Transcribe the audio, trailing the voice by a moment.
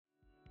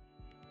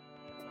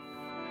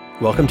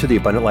Welcome to the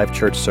Abundant Life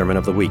Church Sermon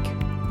of the Week.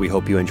 We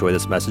hope you enjoy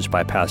this message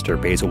by Pastor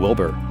Basil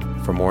Wilber.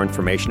 For more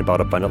information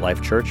about Abundant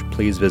Life Church,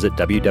 please visit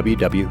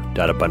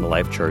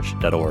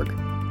www.abundantlifechurch.org.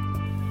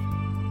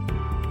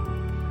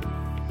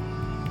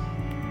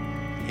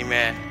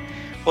 Amen.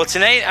 Well,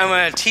 tonight I'm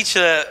going to teach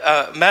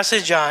a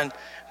message on, I'm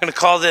going to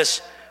call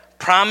this,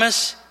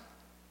 Promise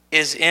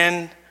is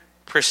in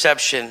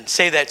Perception.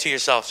 Say that to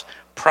yourselves.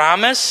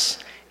 Promise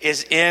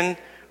is in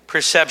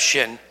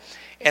perception.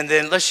 And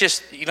then let's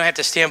just, you don't have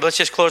to stand, but let's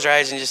just close our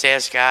eyes and just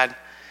ask God.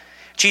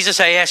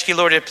 Jesus, I ask you,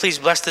 Lord, to please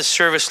bless this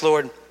service,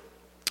 Lord.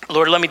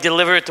 Lord, let me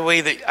deliver it the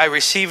way that I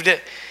received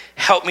it.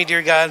 Help me,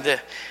 dear God,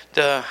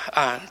 to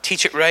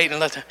teach it right and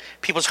let the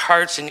people's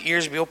hearts and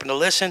ears be open to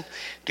listen.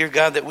 Dear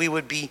God, that we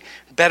would be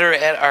better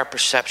at our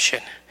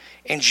perception.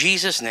 In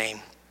Jesus'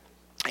 name,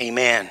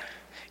 amen.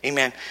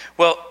 Amen.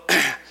 Well,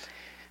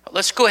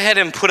 let's go ahead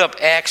and put up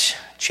Acts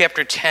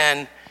chapter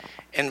 10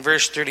 and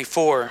verse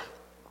 34.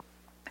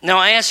 Now,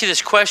 I ask you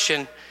this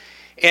question,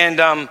 and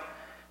I'm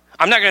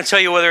not going to tell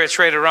you whether it's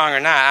right or wrong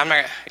or not. I'm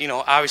not,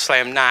 obviously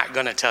I'm not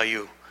going to tell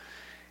you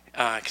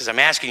because I'm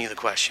asking you the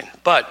question.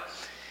 But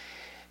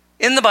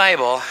in the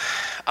Bible,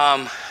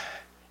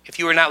 if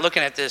you were not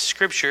looking at this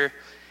scripture,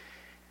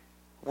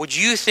 would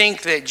you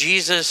think that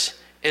Jesus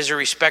is a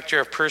respecter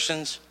of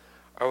persons,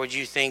 or would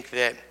you think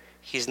that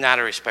he's not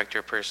a respecter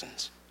of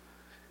persons?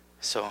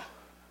 So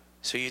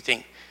you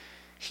think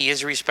he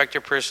is a respecter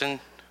of person,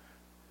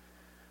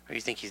 or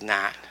you think he's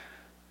not?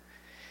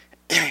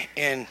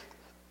 And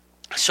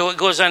so it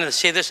goes on to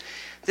say this.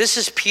 This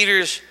is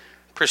Peter's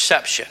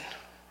perception,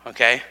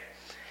 okay? It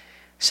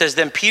says,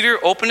 then Peter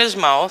opened his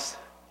mouth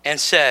and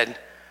said,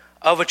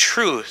 of a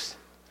truth,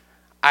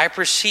 I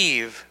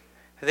perceive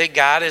that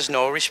God is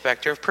no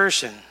respecter of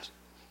persons.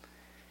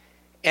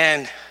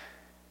 And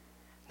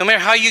no matter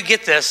how you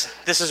get this,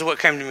 this is what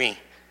came to me.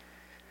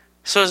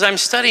 So as I'm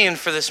studying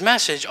for this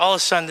message, all of a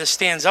sudden this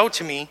stands out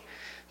to me.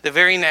 The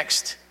very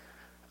next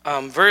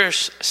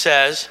verse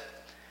says,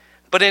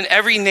 but in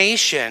every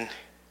nation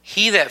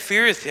he that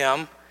feareth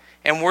him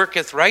and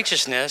worketh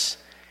righteousness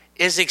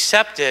is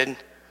accepted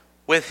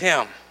with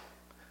him.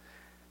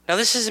 Now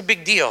this is a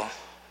big deal.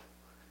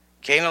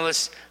 Okay, now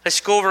let's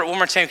go over it one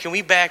more time. Can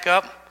we back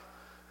up?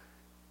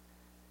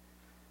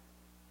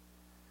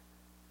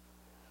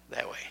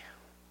 That way.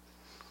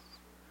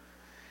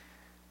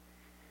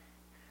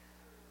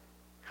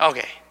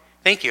 Okay,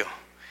 thank you.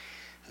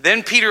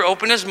 Then Peter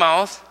opened his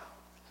mouth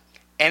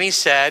and he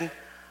said,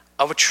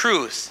 of a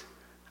truth,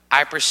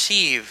 I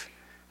perceive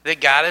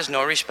that God is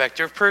no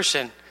respecter of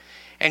person.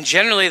 And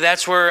generally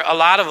that's where a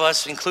lot of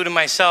us, including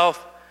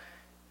myself,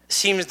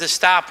 seems to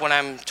stop when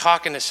I'm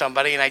talking to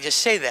somebody, and I just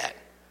say that.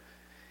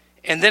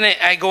 And then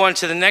I go on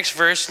to the next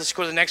verse. Let's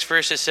go to the next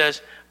verse. It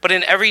says, but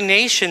in every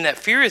nation that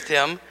feareth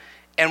him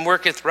and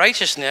worketh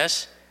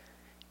righteousness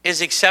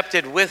is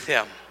accepted with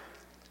him.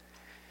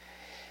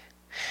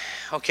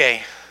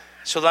 Okay,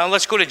 so now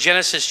let's go to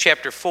Genesis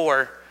chapter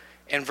 4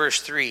 and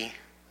verse 3.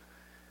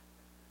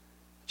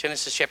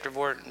 Genesis chapter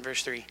 4 and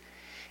verse 3.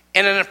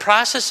 And in the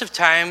process of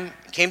time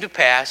came to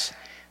pass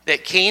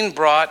that Cain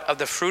brought of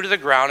the fruit of the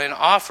ground an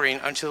offering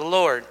unto the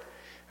Lord.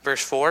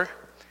 Verse 4.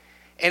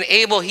 And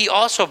Abel he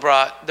also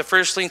brought the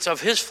firstlings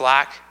of his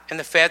flock and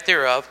the fat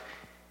thereof.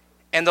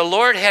 And the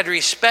Lord had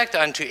respect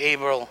unto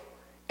Abel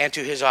and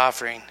to his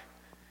offering.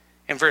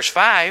 In verse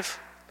 5.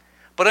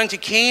 But unto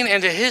Cain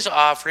and to his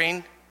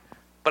offering,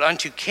 but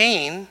unto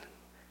Cain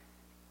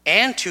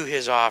and to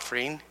his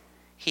offering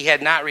he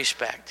had not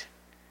respect.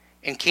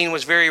 And Cain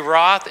was very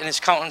wroth, and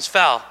his countenance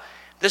fell.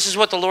 This is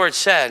what the Lord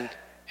said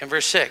in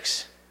verse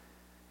 6.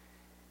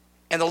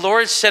 And the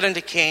Lord said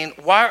unto Cain,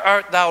 why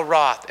art thou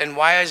wroth, and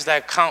why is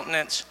thy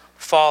countenance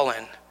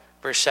fallen?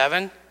 Verse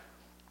 7.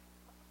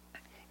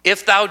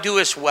 If thou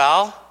doest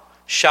well,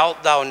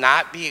 shalt thou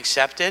not be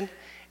accepted?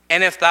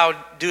 And if thou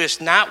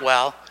doest not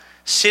well,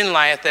 sin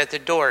lieth at the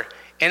door.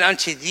 And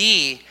unto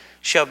thee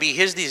shall be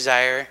his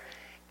desire,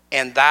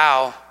 and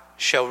thou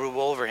shalt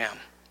rule over him.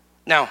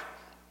 Now,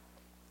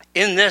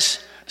 in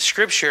this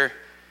scripture,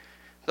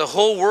 the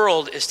whole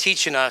world is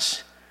teaching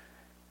us,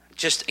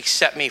 just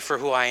accept me for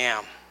who I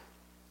am.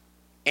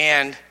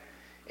 And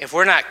if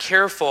we're not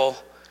careful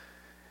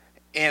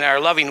in our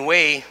loving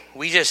way,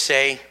 we just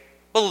say,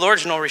 well, the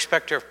Lord's no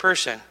respecter of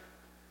person.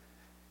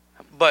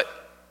 But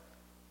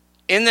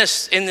in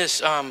this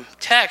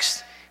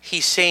text,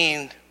 he's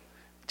saying,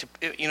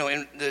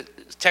 in the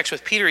text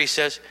with Peter, he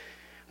says,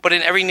 but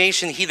in every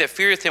nation he that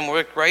feareth him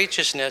work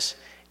righteousness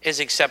is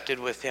accepted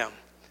with him.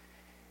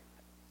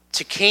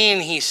 To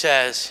Cain, he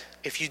says,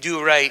 if you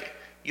do right,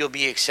 you'll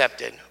be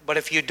accepted. But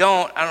if you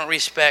don't, I don't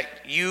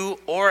respect you,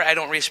 or I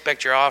don't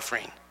respect your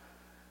offering.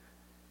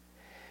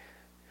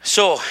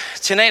 So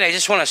tonight, I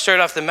just want to start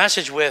off the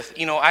message with,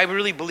 I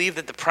really believe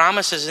that the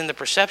promise is in the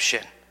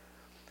perception.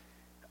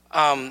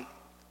 All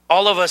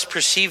of us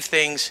perceive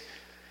things,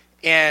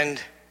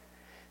 and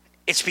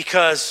it's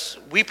because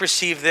we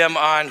perceive them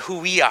on who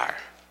we are.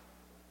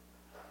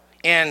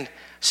 And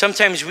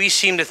sometimes we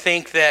seem to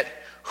think that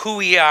who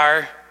we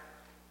are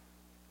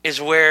is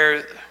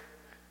where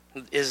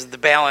is the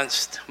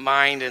balanced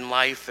mind in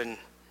life, and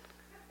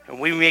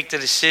we make the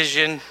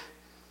decision.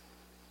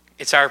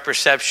 It's our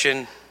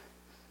perception.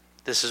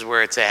 This is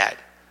where it's at.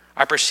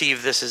 I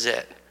perceive this is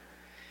it.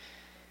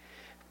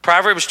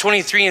 Proverbs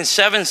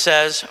 23:7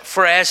 says,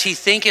 "For as he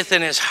thinketh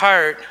in his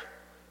heart,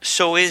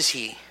 so is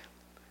he."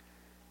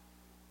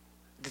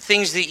 The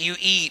things that you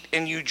eat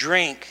and you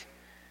drink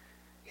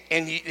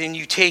and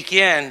you take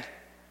in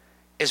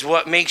is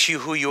what makes you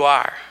who you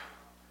are.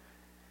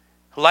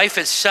 Life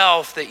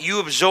itself that you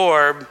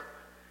absorb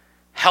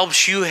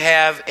helps you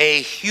have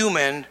a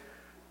human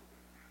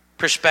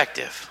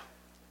perspective.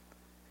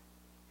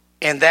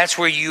 And that's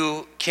where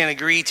you can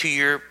agree to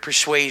your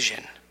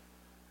persuasion.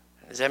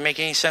 Does that make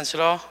any sense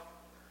at all?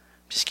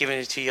 I'm just giving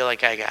it to you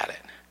like I got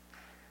it.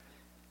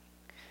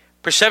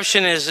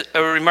 Perception is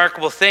a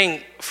remarkable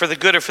thing. For the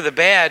good or for the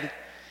bad,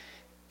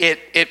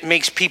 it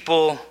makes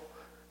people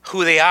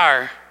who they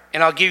are.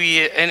 And I'll give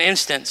you an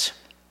instance.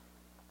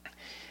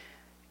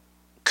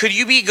 Could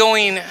you be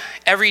going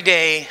every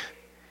day,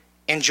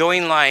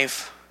 enjoying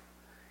life,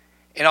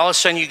 and all of a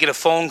sudden you get a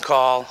phone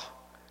call,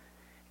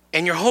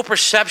 and your whole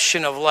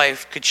perception of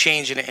life could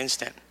change in an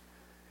instant?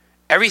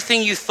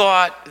 Everything you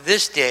thought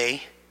this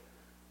day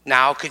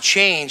now could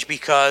change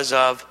because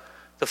of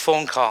the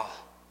phone call.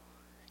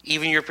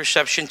 Even your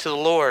perception to the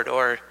Lord,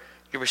 or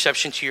your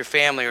perception to your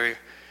family, or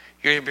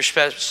your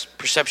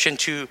perception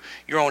to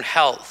your own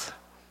health.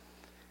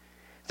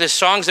 The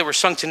songs that were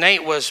sung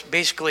tonight was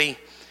basically,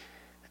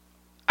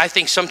 I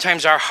think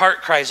sometimes our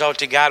heart cries out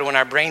to God when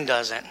our brain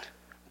doesn't,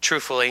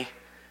 truthfully,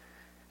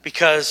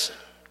 because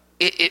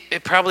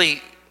it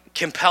probably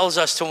compels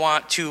us to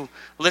want to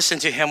listen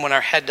to him when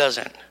our head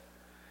doesn't.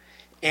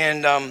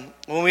 And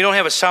when we don't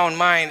have a sound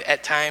mind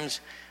at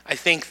times, I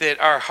think that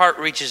our heart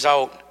reaches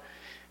out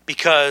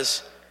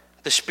because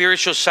the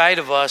spiritual side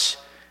of us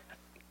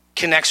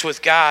connects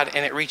with God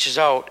and it reaches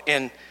out.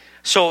 And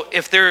so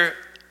if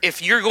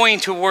you're going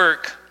to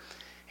work,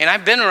 and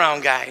I've been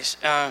around guys,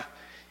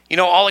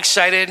 all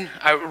excited,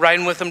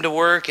 riding with them to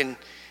work, and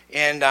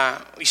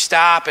we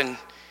stop and,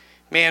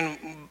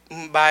 man,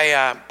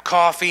 buy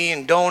coffee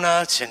and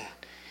donuts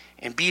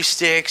and beef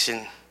sticks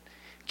and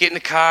get in the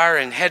car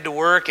and head to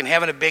work and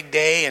having a big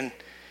day and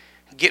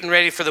getting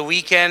ready for the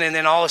weekend, and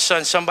then all of a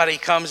sudden somebody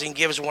comes and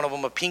gives one of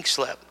them a pink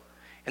slip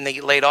and they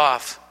get laid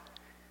off.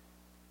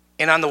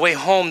 And on the way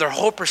home, their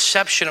whole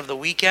perception of the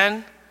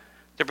weekend,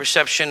 their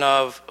perception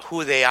of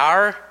who they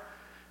are,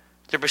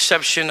 their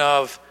perception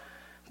of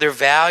their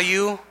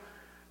value,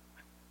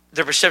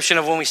 their perception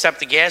of when we stop at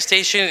the gas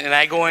station and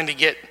I go in to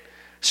get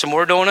some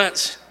more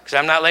donuts because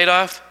I'm not laid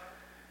off,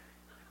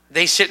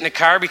 they sit in the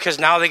car because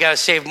now they got to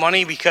save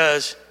money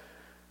because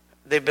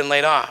they've been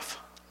laid off.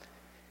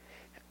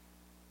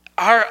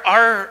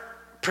 Our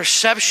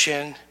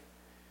perception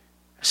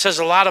says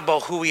a lot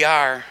about who we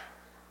are.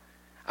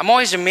 I'm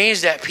always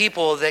amazed at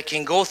people that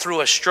can go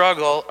through a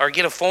struggle or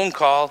get a phone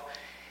call,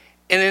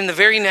 and in the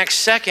very next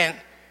second,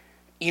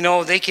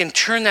 they can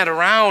turn that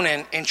around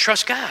and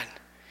trust God.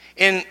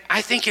 And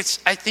I think it's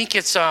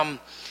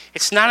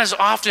not as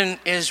often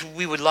as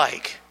we would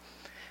like.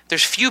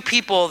 There's few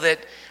people that,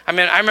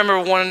 I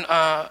remember one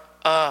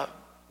guy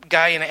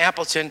in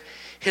Appleton,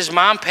 his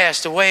mom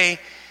passed away,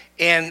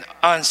 and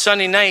on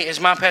Sunday night, his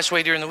mom passed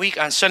away during the week.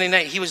 On Sunday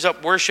night, he was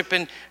up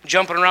worshiping,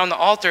 jumping around the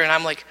altar, and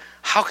I'm like,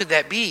 how could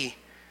that be?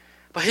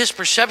 But his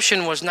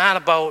perception was not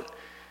about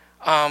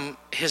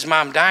his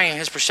mom dying.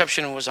 His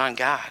perception was on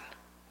God.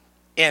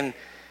 And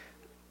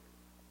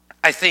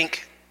I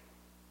think,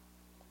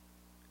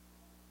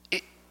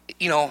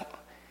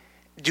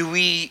 do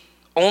we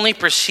only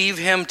perceive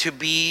him to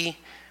be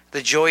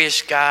the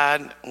joyous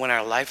God when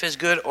our life is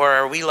good? Or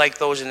are we like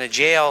those in the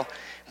jail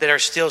that are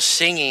still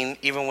singing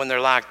even when they're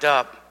locked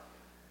up,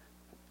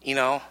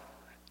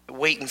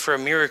 waiting for a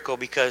miracle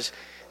because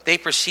they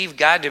perceive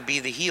God to be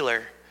the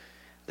healer,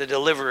 the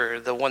deliverer,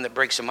 the one that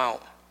breaks them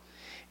out?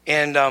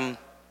 And, I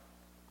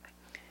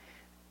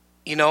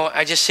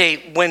just say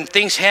when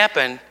things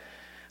happen,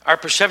 our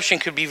perception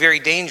could be very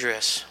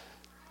dangerous.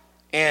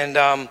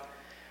 And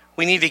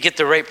we need to get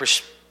the right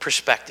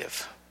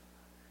perspective.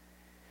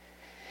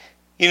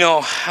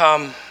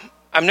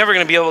 I'm never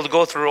going to be able to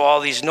go through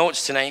all these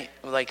notes tonight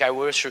like I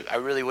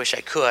really wish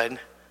I could.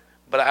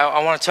 But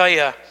I want to tell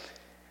you,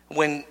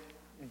 when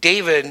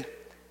David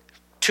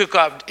took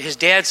off, his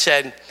dad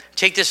said,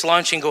 take this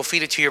lunch and go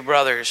feed it to your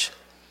brothers.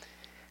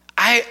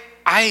 I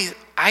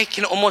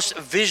can almost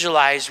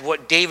visualize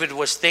what David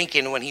was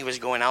thinking when he was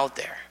going out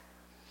there.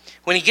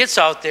 When he gets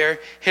out there,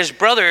 his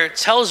brother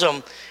tells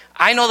him,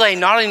 I know thy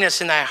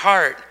naughtiness in thy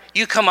heart.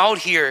 You come out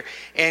here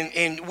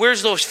and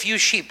where's those few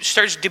sheep?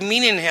 Starts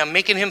demeaning him,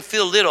 making him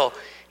feel little.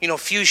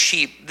 Few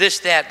sheep, this,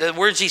 that. The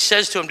words he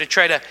says to him to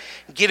try to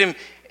get him,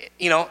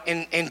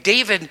 and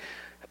David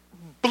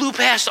blew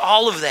past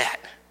all of that.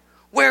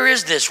 Where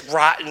is this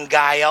rotten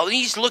guy out?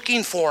 He's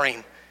looking for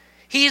him.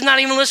 He's not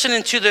even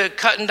listening to the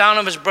cutting down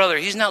of his brother.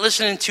 He's not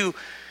listening to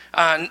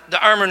the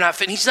armor not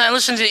fitting. He's not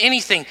listening to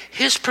anything.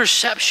 His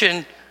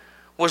perception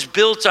was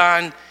built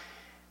on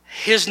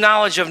his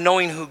knowledge of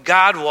knowing who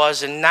God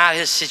was and not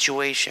his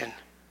situation.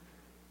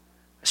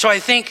 So I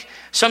think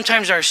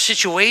sometimes our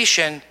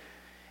situation,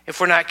 if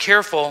we're not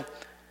careful,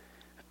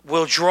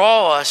 will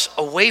draw us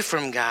away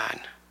from God,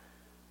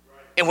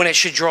 and when it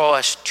should draw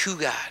us to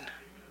God.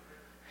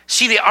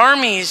 See, the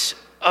armies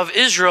of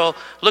Israel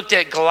looked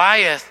at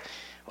Goliath,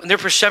 and their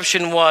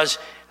perception was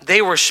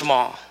they were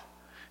small.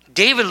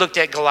 David looked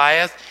at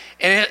Goliath,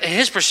 and in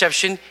his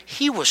perception,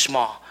 he was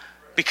small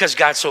because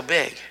God's so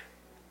big.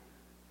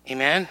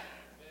 Amen?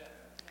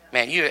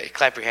 Man, you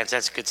clap your hands.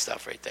 That's good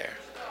stuff right there.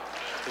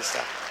 Good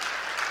stuff.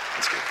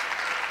 That's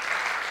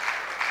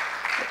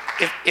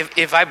good.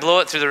 If I blow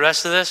it through the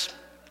rest of this,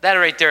 that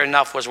right there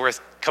enough was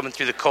worth coming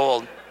through the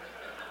cold.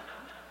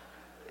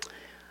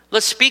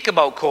 Let's speak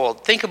about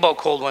cold. Think about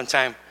cold one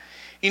time.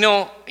 You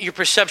know, your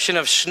perception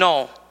of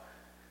snow.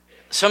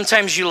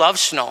 Sometimes you love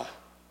snow.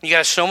 You got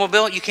a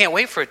snowmobile, you can't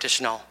wait for it to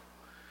snow.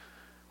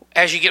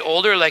 As you get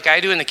older, like I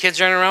do, and the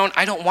kids running around,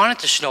 I don't want it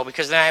to snow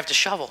because then I have to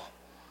shovel.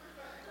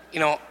 You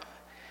know,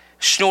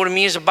 snow to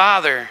me is a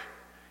bother.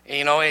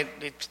 You know,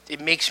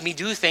 it makes me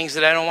do things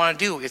that I don't want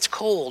to do. It's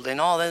cold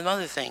and all them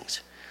other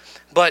things.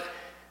 But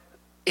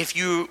if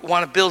you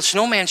want to build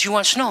snowmans, you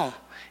want snow.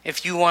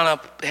 If you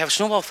want to have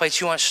snowball fights,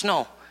 you want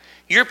snow.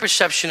 Your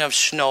perception of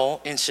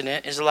snow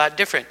incident is a lot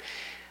different.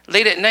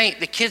 Late at night,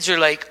 the kids are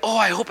like, oh,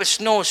 I hope it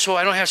snows so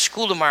I don't have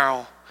school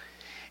tomorrow.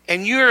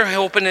 And you're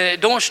hoping that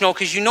it don't snow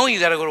because you know you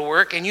got to go to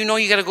work and you know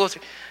you got to go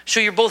through. So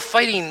you're both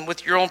fighting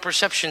with your own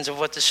perceptions of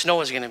what the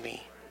snow is going to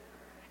be.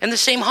 In the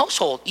same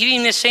household,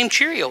 eating the same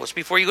Cheerios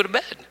before you go to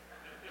bed.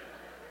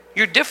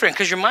 You're different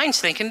because your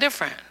mind's thinking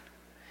different.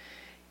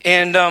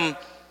 And,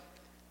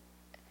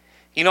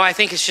 you know, I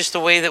think it's just the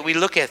way that we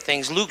look at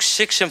things. Luke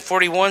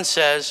 6:41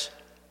 says,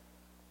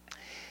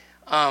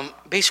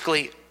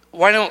 basically,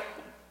 why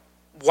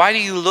do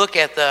you look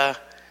at the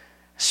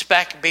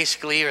speck,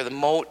 basically, or the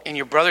mote in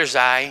your brother's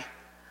eye,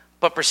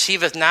 but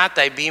perceiveth not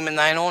thy beam in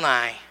thine own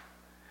eye?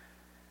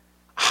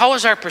 How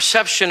is our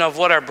perception of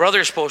what our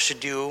brother is supposed to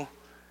do?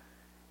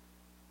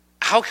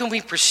 How can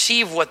we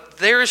perceive what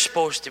they're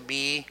supposed to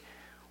be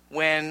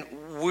when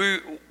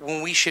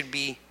we should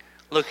be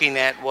looking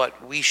at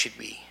what we should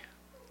be?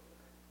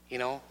 You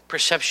know,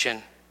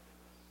 perception.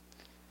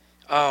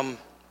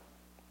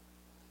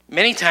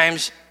 Many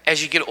times,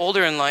 as you get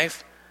older in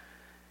life,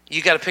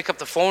 you got to pick up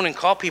the phone and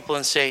call people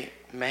and say,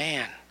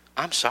 man,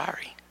 I'm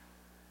sorry.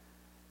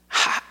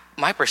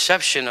 My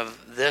perception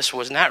of this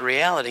was not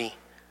reality,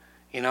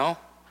 you know?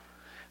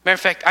 Matter of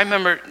fact, I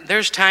remember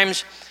there's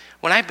times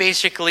when I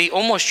basically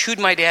almost chewed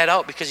my dad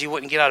out because he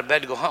wouldn't get out of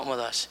bed to go hunting with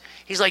us.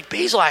 He's like,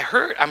 Basil, I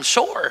hurt, I'm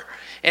sore.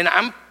 And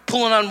I'm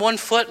pulling on one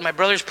foot, my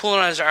brother's pulling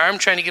on his arm,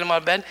 trying to get him out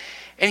of bed.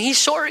 And he's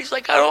sore, he's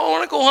like, I don't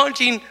want to go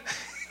hunting.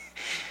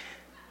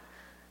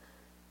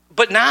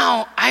 But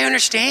now I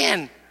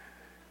understand.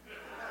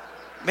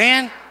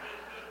 Man,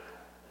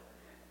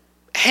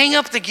 hang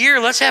up the gear,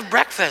 let's have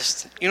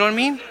breakfast. You know what I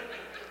mean?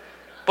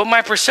 But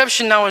my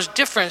perception now is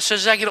different. So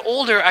as I get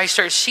older, I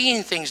start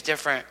seeing things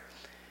different.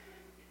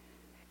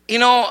 You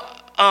know,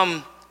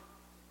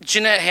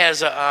 Jeanette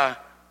has a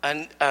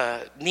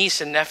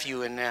niece and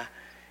nephew, and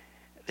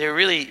they're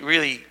really,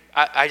 really,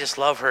 I just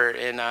love her.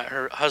 And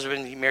her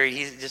husband, he married,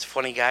 he's just a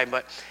funny guy.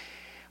 But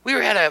we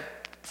were at a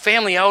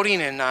family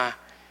outing, and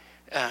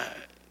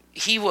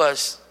he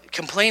was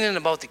complaining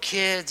about the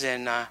kids,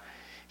 and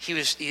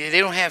they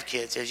don't have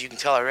kids, as you can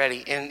tell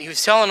already. And he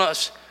was telling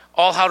us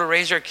all how to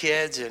raise our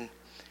kids, and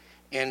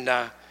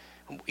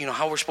you know,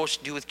 how we're supposed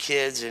to do with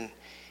kids, and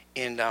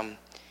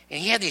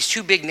he had these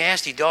two big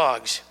nasty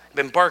dogs,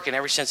 been barking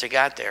ever since I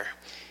got there.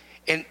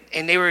 And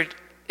they were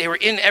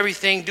in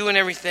everything, doing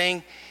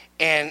everything,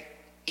 and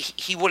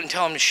he wouldn't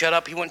tell them to shut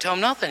up. He wouldn't tell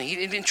them nothing. He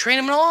didn't train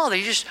them at all.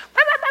 They just...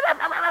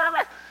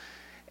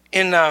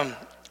 And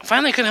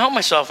finally I couldn't help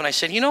myself, and I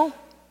said, you know,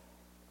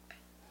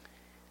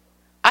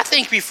 I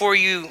think before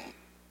you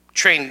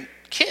train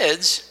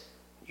kids,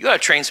 you got to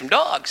train some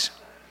dogs.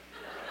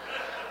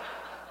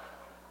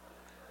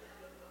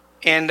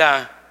 And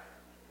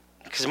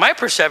because my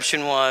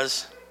perception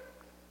was,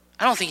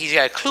 I don't think he's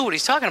got a clue what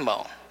he's talking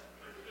about.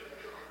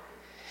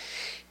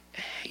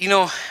 You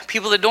know,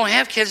 people that don't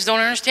have kids don't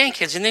understand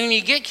kids. And then when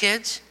you get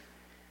kids,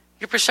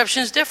 your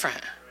perception is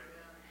different.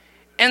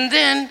 And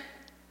then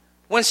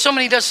when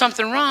somebody does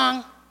something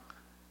wrong,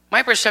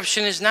 my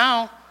perception is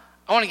now,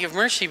 I want to give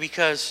mercy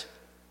because,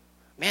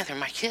 man, they're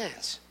my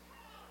kids.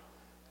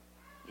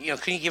 You know,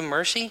 can you give them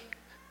mercy?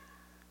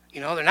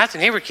 You know, they're not the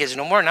neighbor kids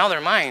no more. Now they're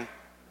mine.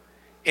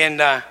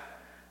 And I'm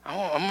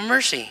a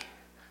mercy.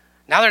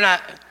 Now they're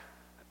not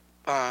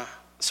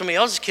somebody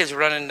else's kids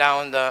running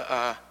down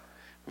the...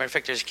 matter of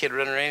fact, there's a kid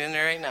running right in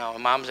there right now,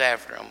 and mom's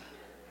after him.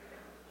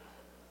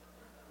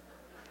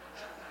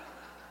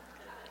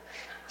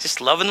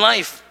 Just loving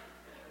life.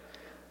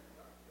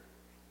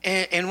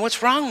 And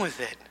what's wrong with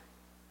it?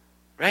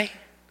 Right?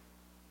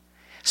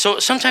 So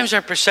sometimes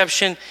our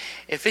perception,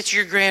 if it's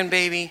your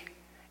grandbaby,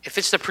 if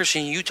it's the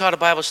person you taught a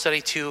Bible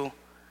study to,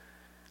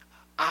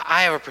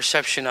 I have a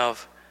perception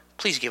of,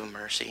 please give him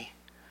mercy.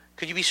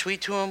 Could you be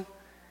sweet to him?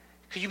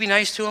 Could you be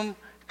nice to him?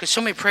 Could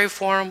somebody pray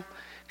for him?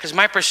 Because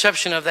my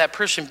perception of that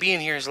person being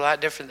here is a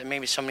lot different than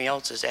maybe somebody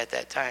else's at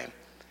that time.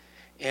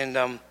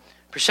 And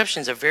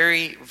perception is a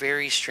very,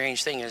 very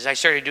strange thing. As I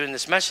started doing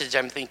this message,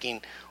 I'm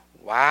thinking,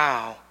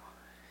 wow.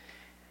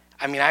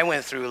 I mean, I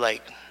went through I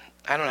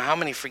don't know how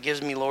many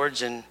forgives me,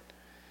 Lords, and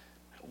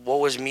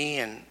woe is me,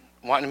 and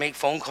wanting to make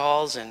phone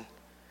calls and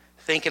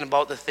thinking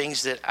about the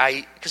things that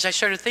because I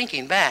started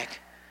thinking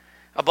back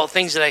about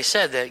things that I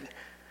said that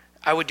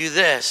I would do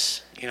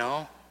this,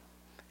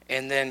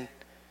 and then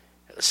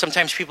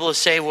sometimes people will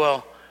say,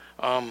 well,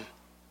 I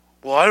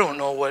don't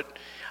know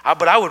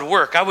but I would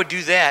work, I would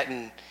do that,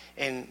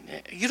 and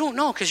you don't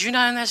know because you're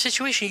not in that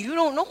situation. You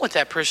don't know what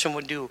that person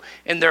would do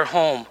in their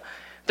home.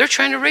 They're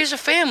trying to raise a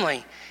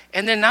family,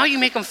 and then now you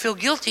make them feel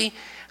guilty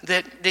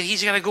that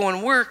he's got to go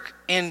and work,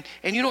 and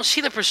you don't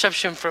see the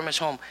perception from his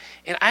home.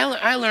 And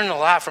I learned a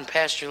lot from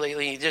Pastor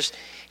lately.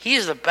 He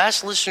is the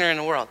best listener in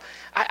the world.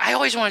 I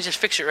always want to just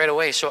fix it right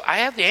away, so I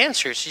have the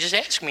answers. You just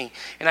ask me,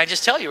 and I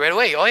just tell you right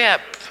away. Oh yeah,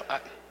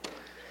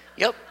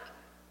 yep.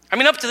 I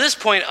mean, up to this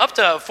point, up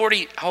to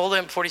 40, how old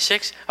am I,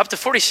 46? Up to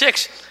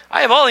 46,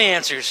 I have all the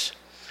answers.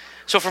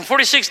 So from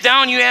 46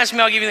 down, you ask me,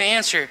 I'll give you the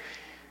answer.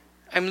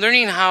 I'm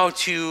learning how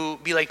to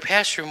be like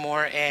Pastor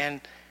more and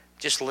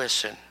just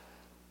listen.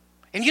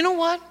 And you know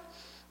what?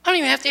 I don't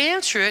even have to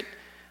answer it.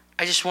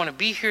 I just want to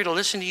be here to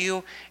listen to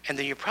you, and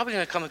then you're probably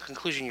going to come to a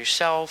conclusion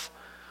yourself,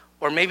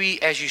 or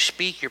maybe as you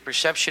speak, your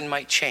perception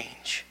might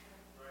change.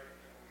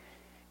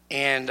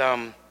 And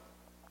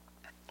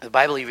the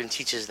Bible even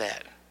teaches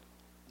that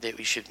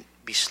we should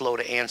be slow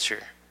to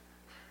answer,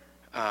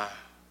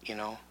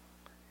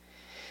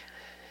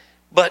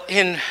 But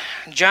in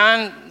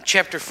John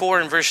chapter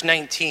 4 and verse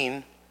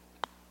 19,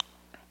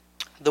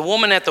 the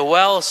woman at the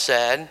well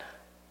said,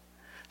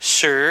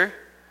 "Sir,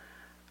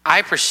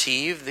 I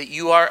perceive that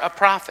you are a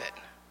prophet."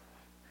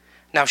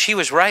 Now, she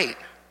was right.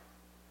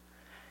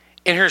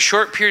 In her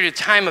short period of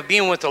time of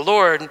being with the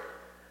Lord,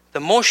 the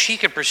most she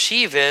could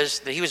perceive is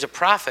that he was a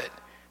prophet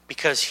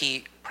because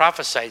he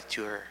prophesied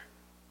to her.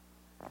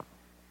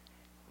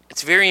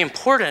 It's very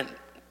important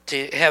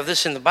to have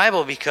this in the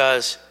Bible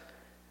because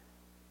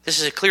this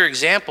is a clear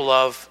example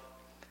of,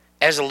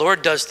 as the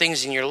Lord does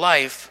things in your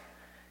life,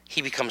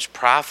 he becomes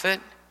prophet,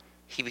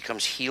 he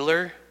becomes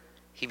healer,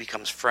 he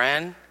becomes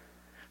friend.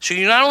 So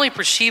you not only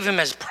perceive him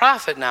as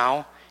prophet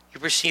now, you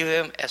perceive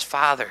him as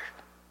father.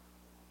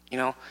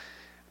 I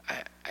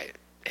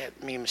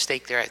made a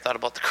mistake there. I thought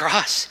about the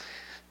cross.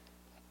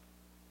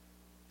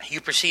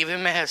 You perceive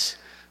him as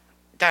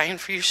dying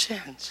for your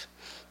sins,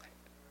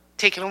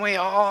 taking away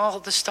all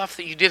the stuff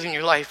that you did in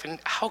your life. And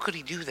how could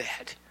he do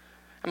that?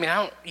 I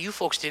mean, you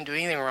folks didn't do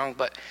anything wrong,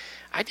 but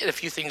I did a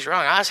few things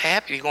wrong. I was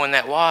happy to go in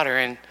that water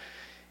and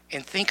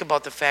think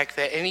about the fact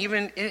that, and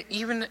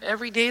even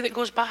every day that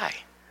goes by,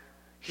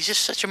 he's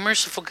just such a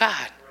merciful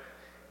God.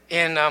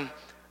 And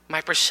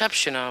my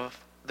perception of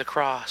the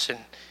cross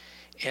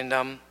and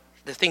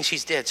the things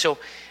he's did. So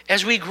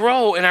as we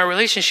grow in our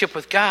relationship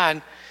with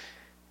God,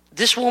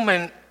 this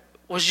woman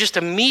was just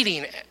a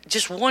meeting,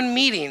 just one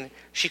meeting,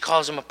 she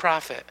calls him a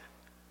prophet.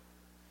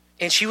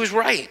 And she was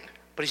right,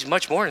 but he's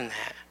much more than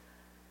that.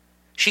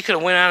 She could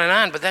have went on and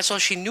on, but that's all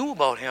she knew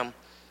about him.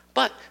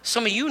 But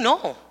some of you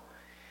know.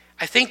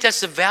 I think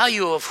that's the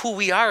value of who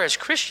we are as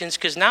Christians,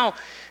 because now,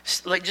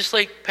 just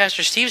like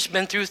Pastor Steve's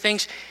been through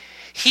things,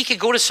 he could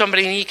go to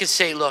somebody and he could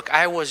say, look,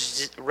 I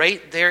was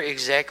right there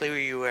exactly where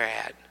you were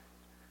at.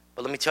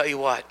 But let me tell you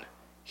what,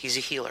 he's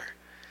a healer.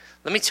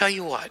 Let me tell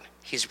you what,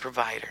 he's a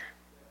provider.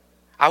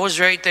 I was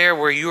right there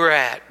where you were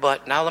at,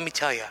 but now let me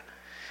tell you,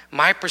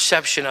 my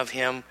perception of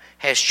him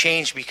has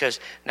changed because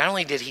not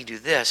only did he do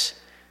this,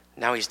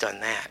 now he's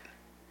done that.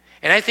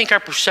 And I think our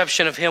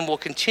perception of him will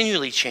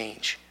continually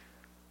change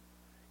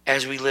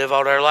as we live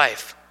out our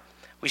life.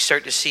 We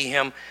start to see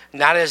him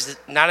not as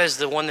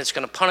the one that's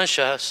going to punish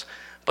us,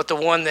 but the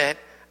one that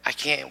I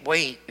can't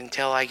wait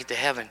until I get to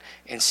heaven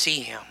and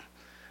see him.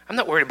 I'm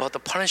not worried about the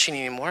punishing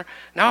anymore.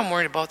 Now I'm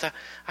worried about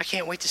I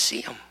can't wait to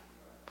see him.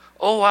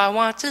 Oh, I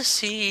want to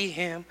see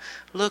him,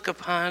 look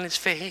upon his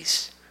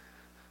face.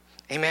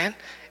 Amen?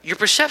 Your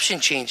perception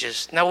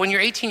changes. Now, when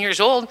you're 18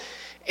 years old,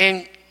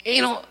 and,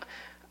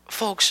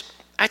 folks,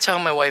 I tell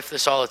my wife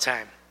this all the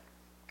time.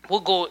 We'll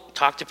go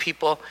talk to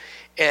people,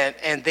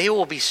 and they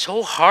will be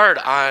so hard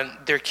on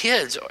their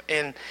kids.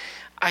 And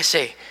I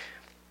say,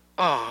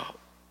 oh,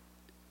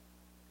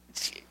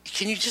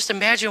 can you just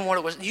imagine what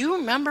it was? Do you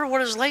remember what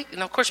it was like?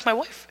 And, of course, my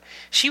wife,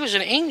 she was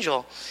an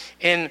angel.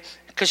 And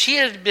because she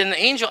had been an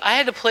angel, I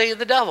had to play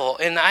the devil.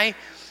 And I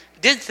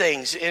did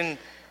things. And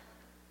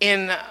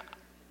in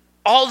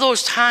all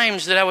those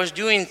times that I was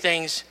doing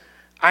things,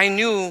 I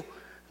knew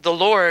the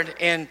Lord.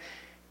 And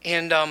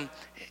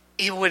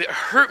it would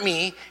hurt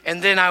me.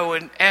 And then I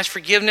would ask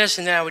forgiveness.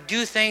 And then I would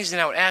do things.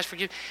 And I would ask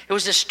forgiveness. It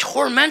was this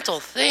tormental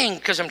thing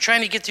because I'm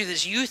trying to get through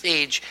this youth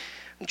age.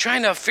 I'm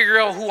trying to figure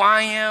out who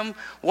I am,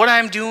 what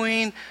I'm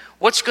doing,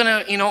 what's going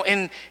to,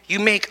 and you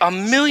make a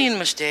million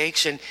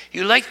mistakes and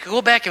you like to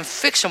go back and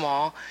fix them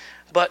all.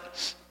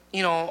 But,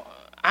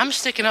 I'm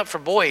sticking up for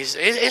boys.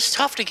 It's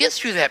tough to get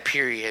through that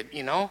period,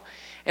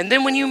 And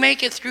then when you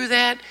make it through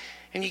that,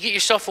 and you get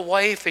yourself a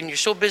wife, and you're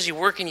so busy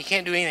working you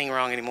can't do anything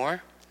wrong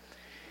anymore.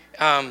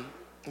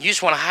 You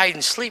just want to hide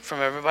and sleep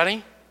from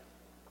everybody,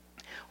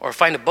 or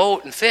find a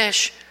boat and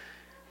fish,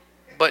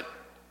 but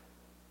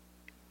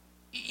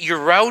your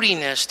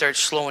rowdiness starts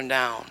slowing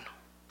down.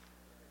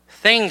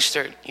 Things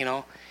start,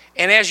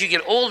 and as you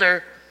get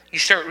older, you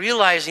start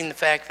realizing the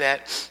fact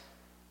that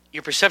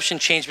your perception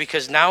changed,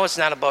 because now it's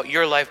not about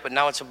your life, but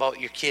now it's about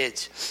your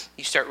kids.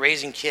 You start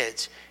raising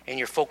kids, and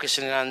you're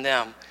focusing on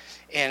them.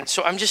 And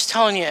so I'm just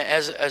telling you,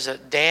 as a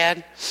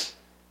dad,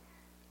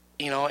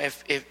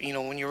 if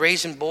when you're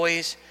raising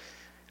boys,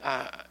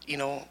 or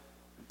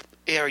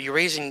you're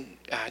raising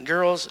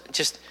girls,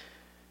 just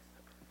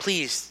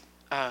please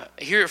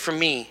hear it from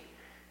me.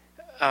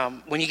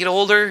 When you get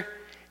older,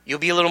 you'll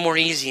be a little more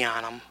easy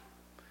on them.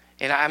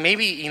 And I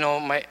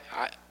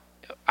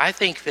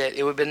think that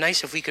it would have been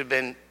nice if we could have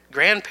been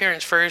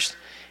grandparents first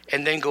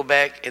and then go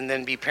back and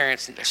then be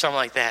parents or something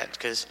like that,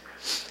 because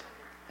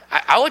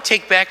I would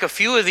take back a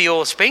few of the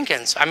old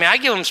spankings. I mean, I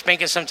give them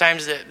spankings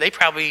sometimes that they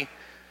probably,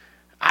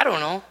 I don't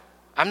know.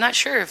 I'm not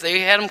sure if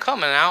they had them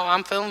coming. Now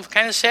I'm feeling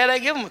kind of sad I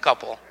give them a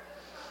couple.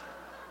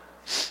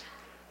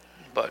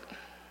 But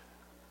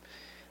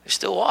they're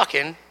still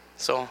walking,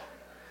 so.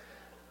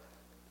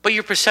 But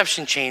your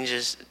perception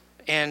changes,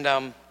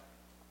 and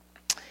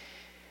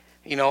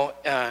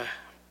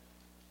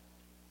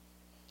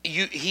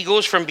he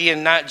goes from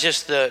being not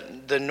just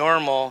the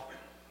normal,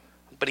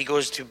 but he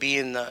goes to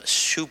being the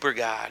super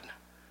God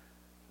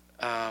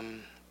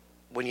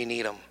when you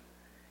need him.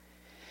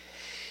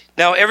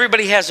 Now,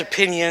 everybody has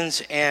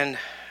opinions and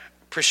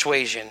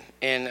persuasion,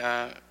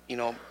 and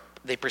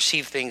they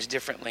perceive things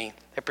differently.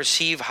 They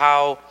perceive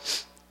how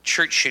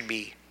church should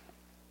be.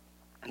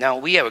 Now,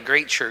 we have a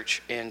great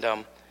church, and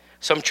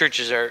some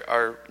churches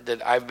are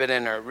that I've been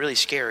in are really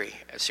scary.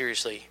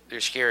 Seriously, they're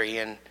scary,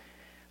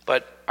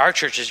 but our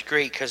church is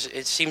great because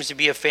it seems to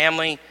be a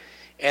family,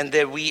 and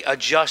that we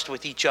adjust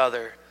with each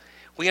other.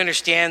 We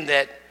understand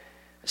that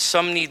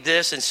some need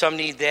this and some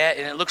need that,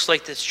 and it looks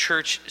like this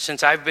church,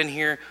 since I've been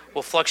here,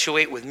 will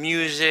fluctuate with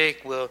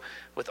music, with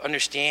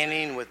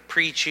understanding, with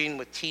preaching,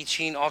 with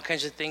teaching, all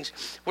kinds of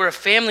things. We're a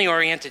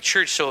family-oriented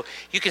church, so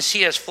you can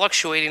see us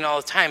fluctuating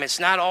all the time. It's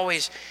not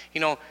always,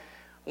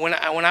 when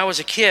I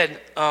was a kid,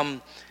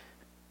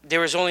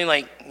 there was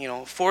only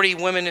 40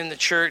 women in the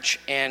church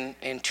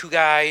and 2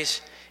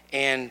 guys,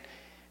 and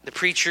the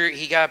preacher,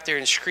 he got up there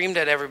and screamed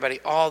at everybody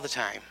all the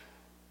time.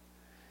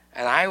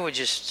 And I would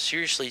just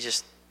seriously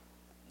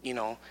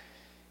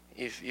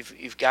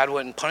if God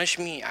wouldn't punish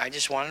me, I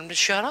just want him to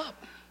shut up.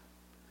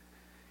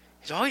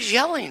 He's always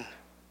yelling.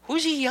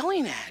 Who's he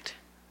yelling at?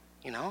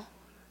 And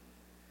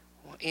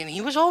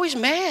he was always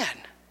mad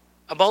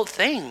about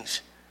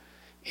things.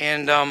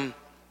 And, I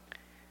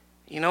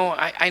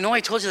know I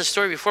told you the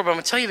story before, but I'm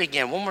going to tell you it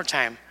again one more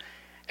time.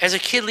 As a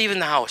kid leaving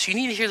the house, you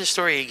need to hear the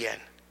story again.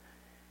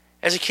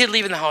 As a kid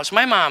leaving the house,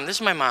 my mom, this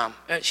is my mom.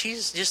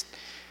 She's just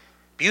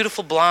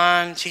beautiful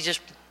blonde. She just,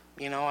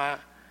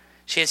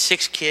 she had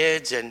 6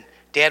 kids, and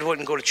Dad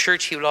wouldn't go to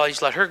church. He would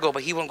always let her go,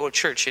 but he wouldn't go to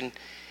church.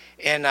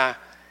 And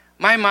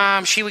my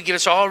mom, she would get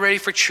us all ready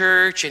for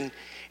church, and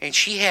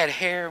she had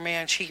hair,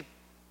 man. She could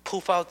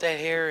poof out that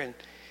hair, and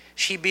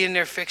she'd be in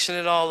there fixing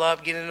it all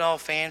up, getting it all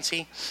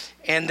fancy.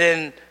 And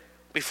then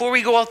before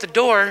we go out the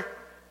door,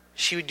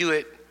 she would do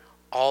it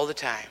all the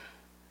time.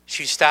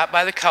 She'd stop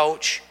by the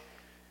couch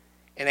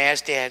and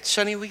ask Dad,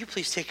 "Sonny, will you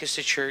please take us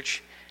to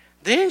church?"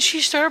 Then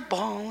she'd start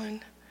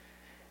bawling.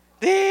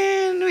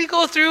 Then we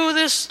go through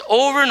this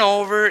over and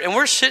over, and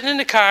we're sitting in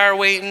the car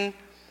waiting.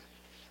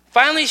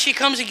 Finally, she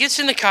comes and gets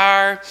in the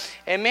car,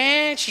 and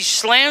man, she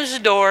slams the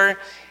door,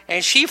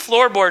 and she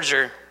floorboards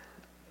her.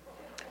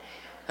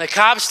 The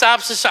cop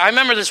stops us. I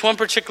remember this one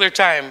particular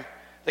time.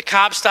 The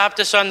cop stopped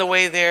us on the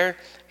way there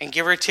and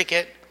gave her a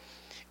ticket,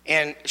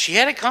 and she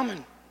had it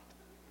coming.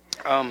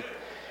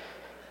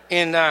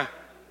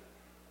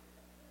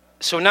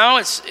 So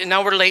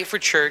now we're late for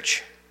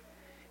church,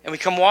 and we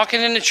come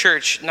walking into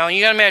church. Now you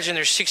gotta imagine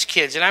there's 6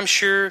 kids, and I'm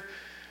sure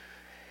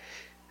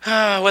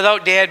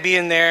without Dad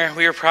being there,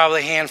 we were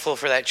probably a handful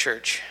for that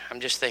church.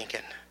 I'm just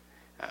thinking.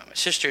 My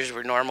sisters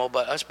were normal,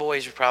 but us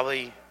boys were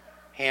probably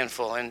a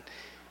handful. And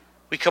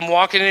we come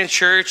walking into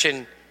church,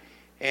 and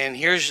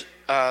here's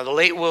the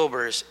late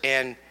Wilbers.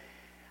 And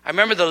I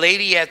remember the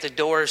lady at the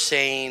door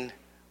saying,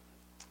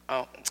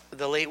 "Oh,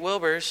 the late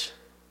Wilbers."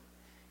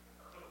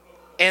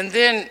 And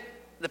then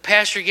the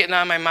pastor getting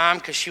on my mom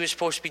because she was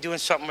supposed to be doing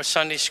something with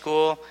Sunday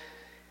school.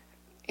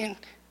 And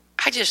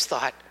I just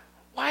thought,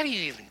 why do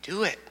you even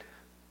do it?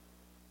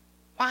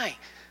 Why?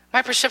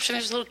 My perception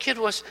as a little kid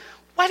was,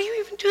 why do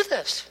you even do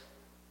this?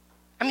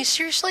 I mean,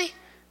 seriously?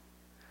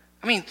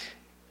 I mean,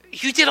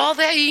 you did all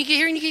that, you get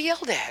here and you get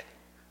yelled at.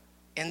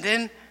 And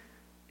then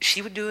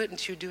she would do it, and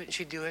she would do it, and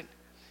she'd do it.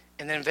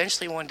 And then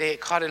eventually one day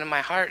it caught into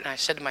my heart, and I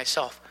said to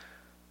myself,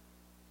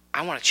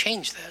 I want to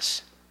change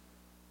this.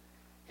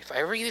 If I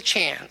ever get a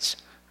chance,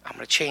 I'm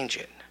going to change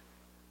it.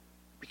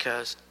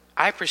 Because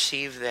I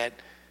perceive that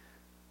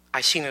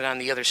I seen it on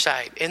the other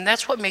side. And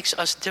that's what makes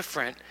us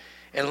different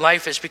in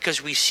life, is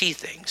because we see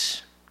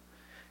things.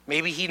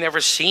 Maybe he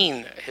never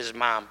seen his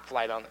mom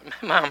fly down there.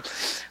 My mom,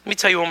 let me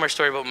tell you one more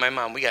story about my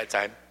mom. We got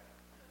time.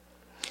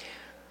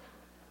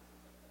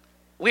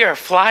 We are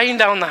flying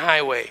down the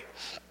highway.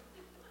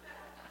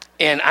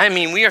 And I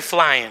mean, we are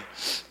flying.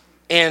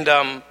 And,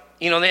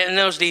 in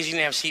those days you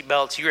didn't have seat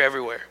belts. You were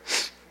everywhere.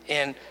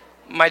 And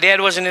my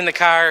dad wasn't in the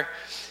car.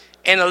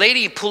 And a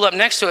lady pulled up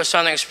next to us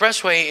on the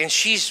expressway, and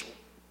she's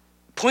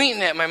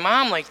pointing at my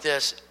mom like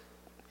this.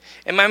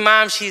 And my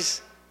mom,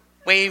 she's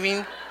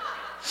waving.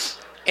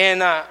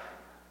 And I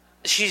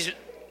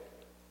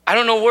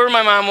don't know where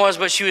my mom was,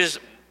 but she was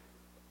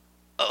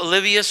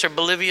oblivious or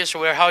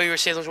whatever, how you would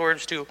say those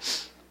words to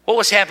what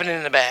was happening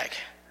in the back.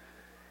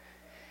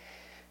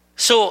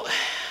 So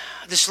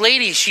this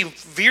lady, she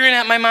veering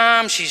at my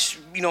mom. She's,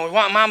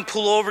 want mom to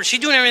pull over. She's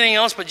doing everything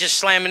else but just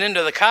slamming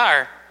into the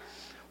car.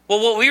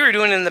 Well, what we were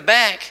doing in the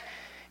back,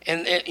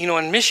 and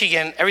in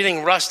Michigan,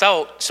 everything rust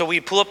out. So we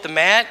pull up the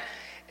mat,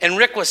 and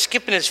Rick was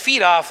skipping his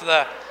feet off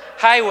the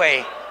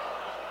highway.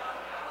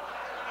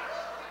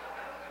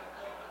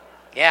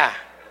 Yeah.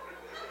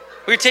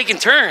 We were taking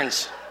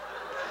turns.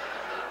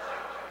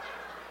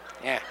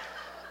 Yeah.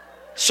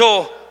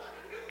 So,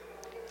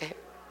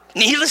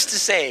 needless to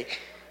say,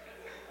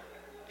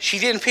 she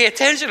didn't pay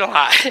attention a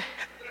lot.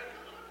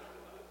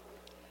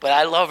 But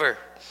I love her.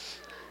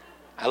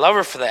 I love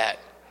her for that,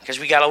 because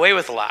we got away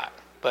with a lot.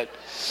 But,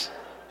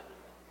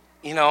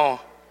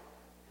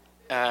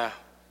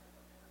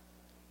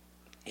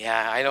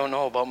 I don't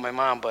know about my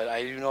mom, but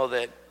I do know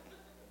that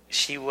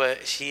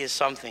she is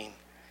something.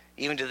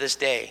 Even to this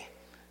day,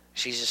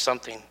 she's just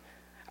something.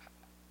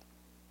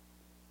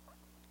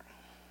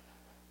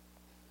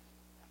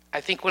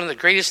 I think one of the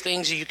greatest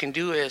things that you can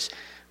do is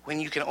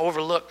when you can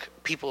overlook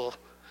people.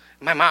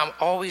 My mom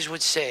always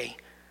would say,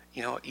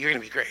 you're going to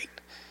be great.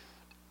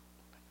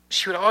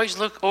 She would always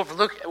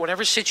overlook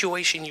whatever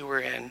situation you were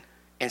in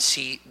and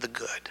see the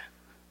good.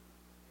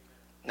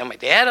 Now, my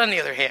dad, on the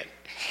other hand,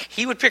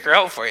 he would pick her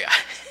out for you.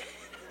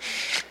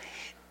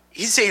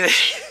 He'd say that.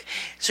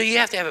 So you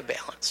have to have a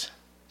balance.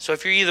 So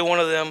if you're either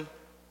one of them,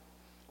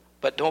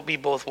 but don't be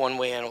both one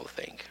way, I don't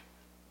think.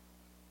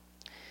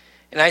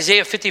 In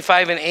Isaiah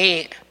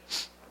 55:8,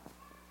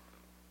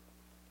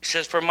 it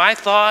says, "For my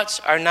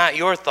thoughts are not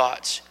your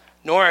thoughts,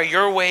 nor are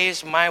your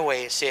ways my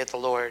ways, saith the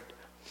Lord."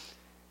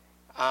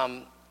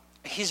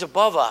 He's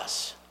above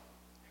us.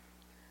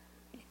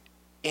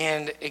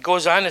 And it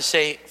goes on to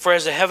say, "For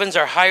as the heavens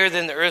are higher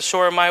than the earth, so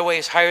are my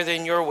ways higher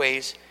than your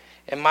ways,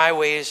 and my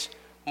ways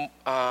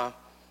than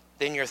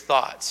your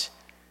thoughts."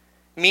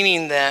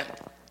 Meaning that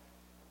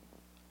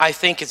I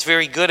think it's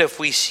very good if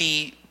we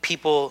see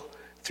people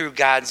through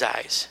God's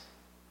eyes,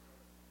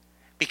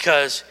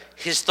 because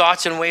his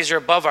thoughts and ways are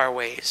above our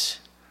ways.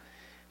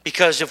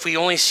 Because if we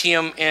only see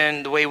them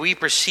in the way we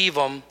perceive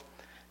them,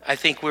 I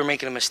think we're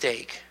making a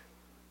mistake.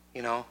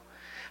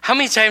 How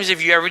many times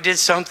have you ever did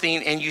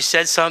something and you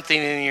said something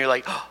and you're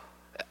like, oh,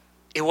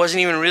 it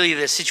wasn't even really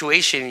the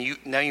situation.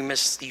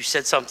 You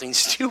said something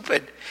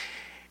stupid.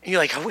 And you're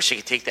like, I wish I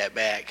could take that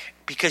back.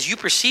 Because you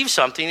perceived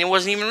something and it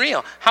wasn't even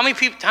real. How many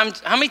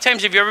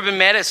times have you ever been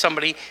mad at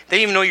somebody, they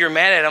didn't even know you were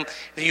mad at them,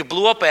 and you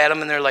blew up at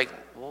them and they're like,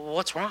 well,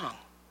 what's wrong?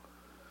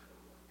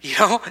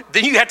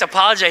 Then you have to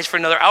apologize for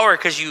another hour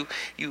because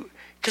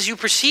you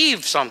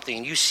perceived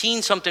something. You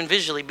seen something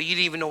visually, but you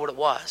didn't even know what it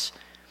was.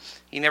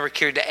 You never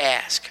cared to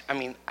ask. I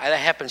mean, that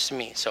happens to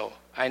me, so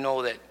I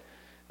know that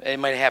it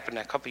might happen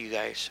to a couple of you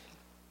guys.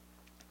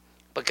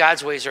 But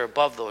God's ways are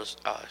above those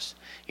us.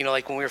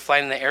 Like when we were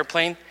flying in the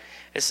airplane,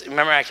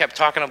 remember I kept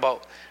talking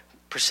about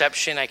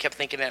perception. I kept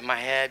thinking that in my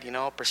head,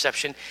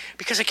 perception.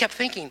 Because I kept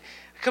thinking,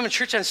 I come to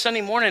church on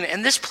Sunday morning,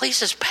 and this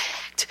place is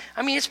packed.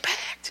 I mean, it's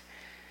packed.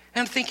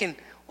 And I'm thinking,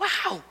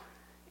 wow.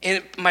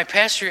 And my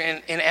pastor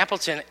in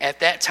Appleton, at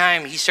that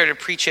time, he started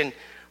preaching,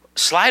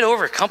 slide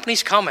over,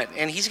 company's coming.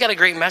 And he's got a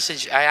great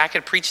message. I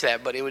could preach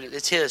that, but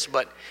it's his.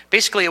 But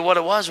basically what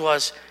it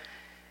was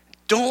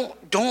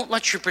don't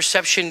let your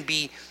perception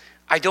be,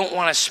 I don't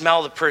want to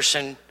smell the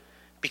person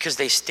because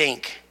they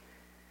stink.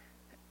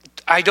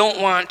 I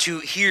don't want to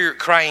hear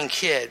crying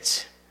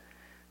kids.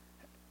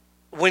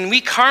 When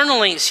we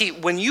carnally,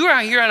 when you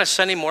are here on a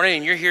Sunday morning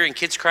and you're hearing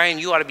kids crying,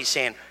 you ought to be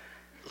saying,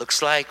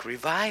 looks like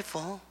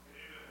revival.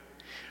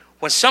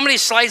 When somebody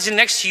slides in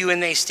next to you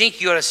and they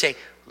stink, you ought to say,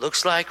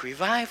 looks like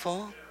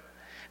revival.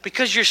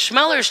 Because your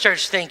smeller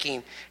starts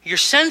thinking, your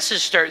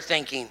senses start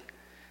thinking.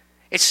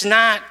 It's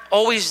not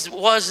always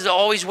was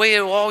the way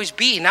it will always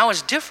be. Now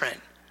it's different.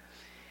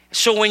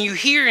 So when you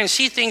hear and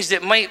see things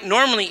that might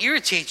normally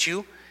irritate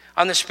you,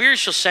 on the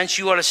spiritual sense,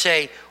 you ought to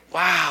say,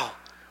 wow,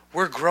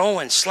 we're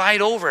growing,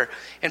 slide over.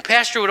 And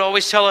Pastor would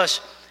always tell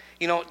us,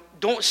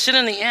 don't sit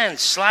in the end,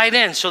 slide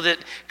in, so that,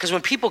 because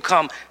when people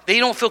come, they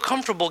don't feel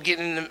comfortable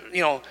getting in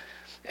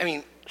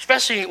the,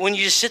 especially when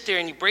you just sit there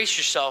and you brace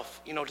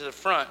yourself, to the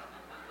front.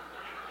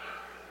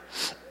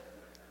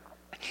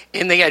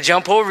 And they got to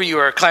jump over you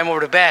or climb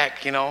over the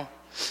back,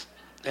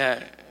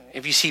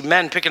 If you see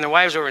men picking their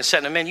wives over and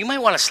setting them in, you might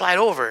want to slide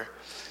over.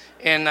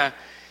 And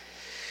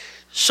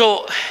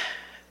so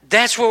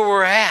that's where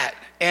we're at.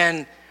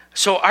 And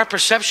So our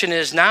perception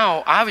is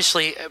now,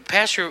 obviously,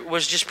 Pastor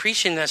was just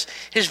preaching this.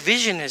 His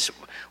vision is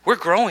we're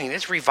growing.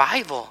 It's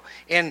revival.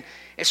 And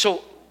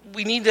so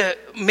we need to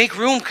make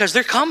room because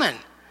they're coming.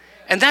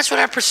 And that's what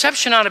our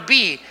perception ought to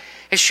be.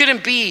 It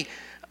shouldn't be,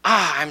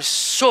 I'm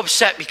so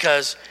upset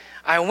because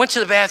I went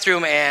to the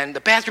bathroom and the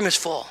bathroom is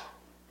full.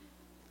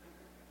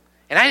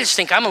 And I just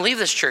think I'm going to leave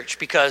this church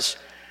because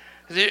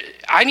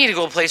I need to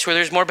go to a place where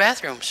there's more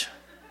bathrooms.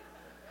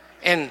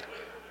 And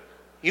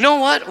you know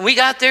what? When we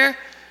got there,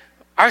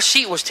 our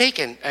seat was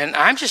taken, and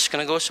I'm just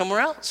going to go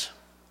somewhere else.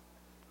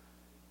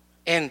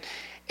 And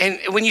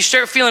when you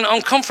start feeling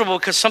uncomfortable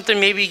because something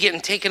may be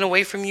getting taken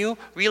away from you,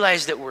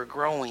 realize that we're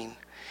growing.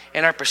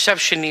 And our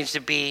perception needs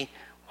to be,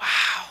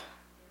 wow,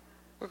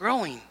 we're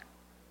growing,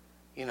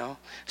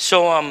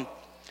 So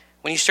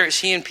when you start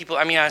seeing people,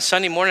 on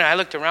Sunday morning, I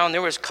looked around,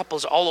 there was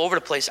couples all over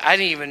the place. I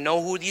didn't even know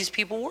who these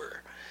people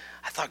were.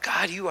 I thought,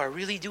 God, you are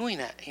really doing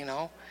it,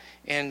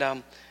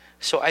 And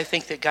so I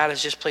think that God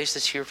has just placed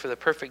us here for the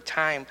perfect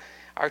time.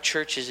 Our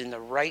church is in the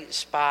right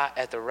spot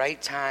at the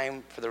right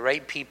time for the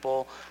right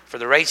people, for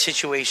the right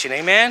situation.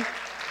 Amen?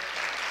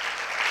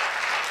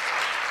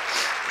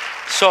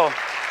 So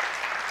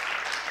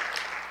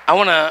I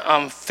want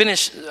to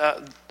finish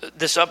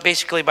this up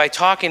basically by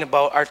talking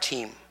about our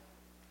team.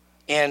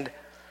 And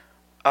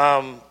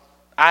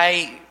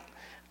I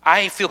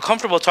feel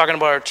comfortable talking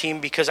about our team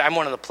because I'm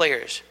one of the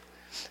players.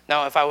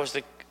 Now, if I was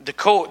the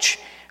coach,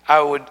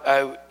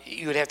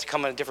 you would have to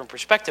come at a different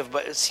perspective.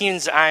 But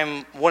since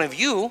I'm one of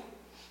you,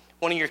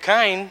 one of your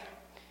kind,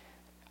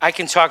 I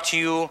can talk to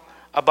you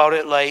about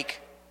it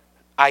like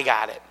I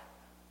got it.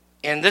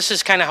 And this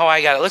is kind of how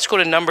I got it. Let's go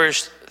to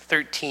Numbers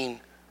 13.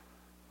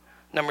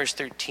 Numbers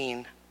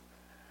 13.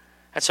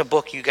 That's a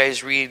book you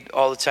guys read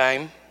all the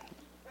time.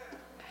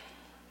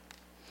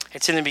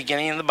 It's in the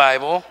beginning of the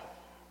Bible.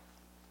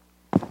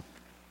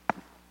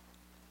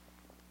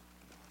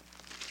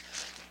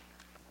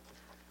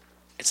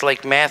 It's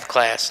like math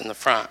class in the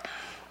front.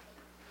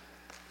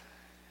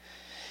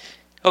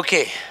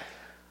 Okay.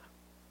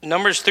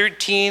 Numbers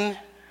 13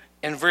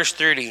 and verse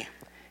 30.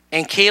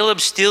 And Caleb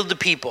stilled the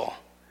people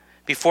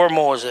before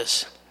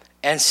Moses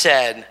and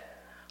said,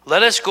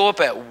 let us go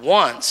up at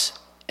once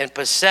and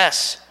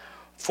possess,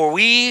 for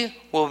we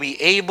will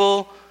be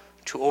able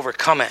to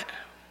overcome it.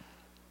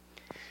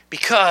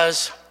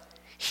 Because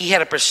he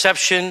had a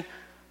perception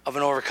of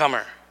an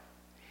overcomer.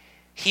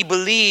 He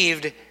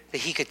believed that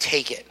he could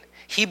take it.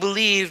 He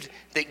believed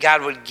that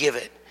God would give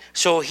it.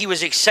 So he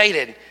was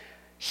excited.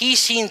 He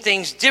seen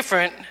things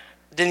different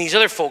than these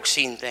other folks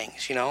seen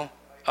things,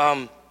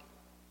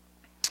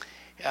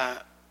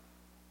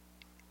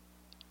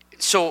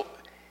 So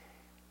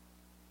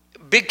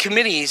big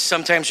committees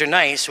sometimes are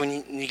nice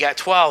when you got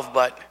 12,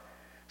 but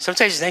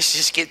sometimes it's nice to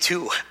just get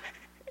 2.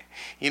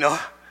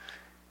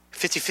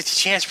 50-50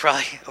 chance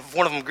probably of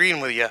one of them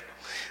agreeing with you.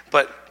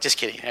 But just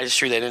kidding. I just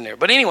threw that in there.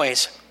 But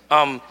anyways,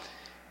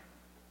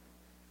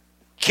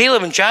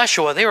 Caleb and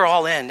Joshua, they were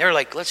all in. They were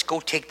like, let's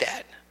go take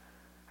that.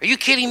 Are you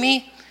kidding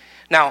me?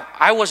 Now,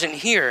 I wasn't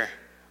here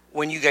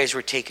when you guys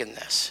were taking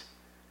this.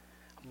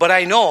 But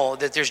I know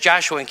that there's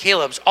Joshua and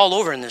Caleb's all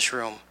over in this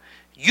room.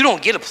 You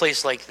don't get a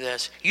place like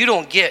this. You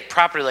don't get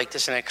property like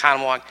this in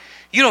Economwalk.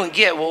 You don't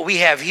get what we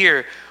have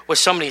here with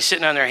somebody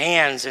sitting on their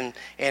hands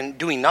and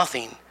doing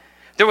nothing.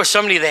 There was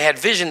somebody that had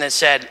vision that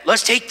said,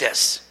 let's take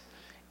this.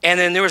 And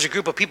then there was a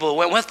group of people that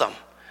went with them.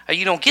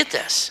 You don't get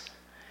this.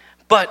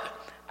 But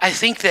I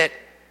think that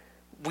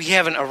we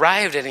haven't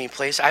arrived at any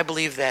place. I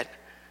believe that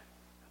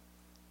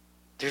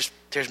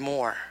there's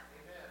more.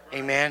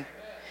 Amen.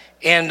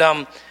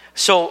 And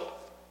so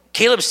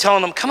Caleb's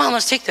telling them, come on,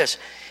 let's take this.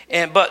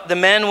 But the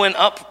men went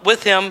up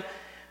with him.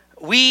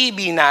 We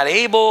be not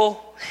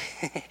able.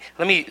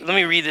 let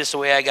me read this the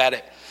way I got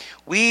it.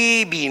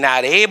 We be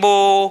not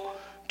able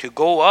to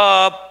go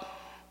up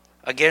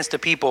against the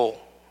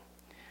people,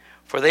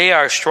 for they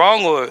are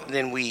stronger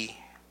than we.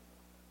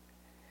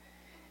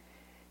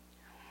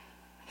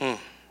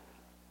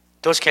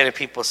 Those kind of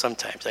people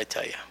sometimes, I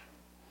tell you.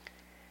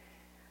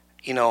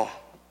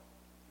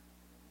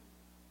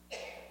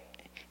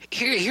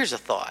 Here's a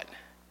thought.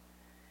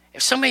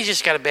 If somebody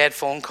just got a bad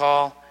phone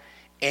call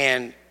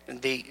and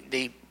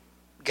they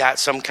got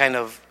some kind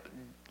of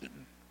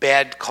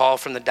bad call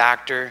from the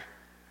doctor,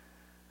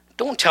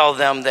 don't tell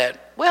them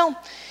that, well,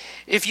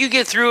 if you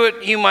get through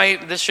it, you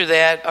might this or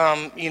that,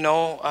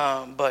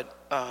 but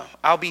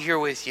I'll be here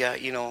with you,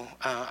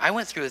 I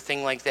went through a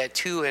thing like that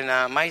too, and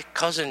my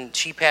cousin,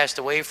 she passed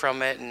away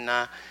from it,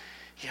 and,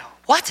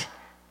 what?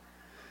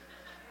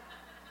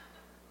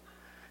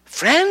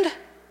 Friend?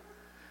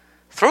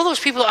 Throw those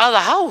people out of the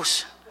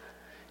house.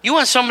 You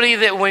want somebody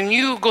that when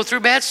you go through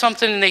bad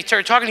something and they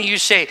start talking to you, you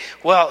say,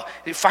 well,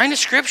 find a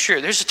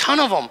scripture. There's a ton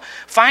of them.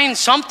 Find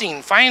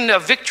something. Find a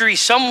victory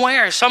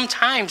somewhere,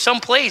 sometime,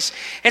 someplace,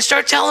 and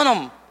start telling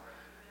them.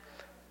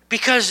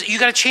 Because you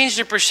got to change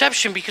their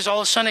perception, because all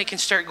of a sudden it can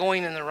start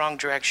going in the wrong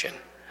direction.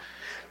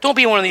 Don't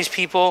be one of these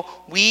people.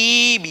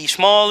 We be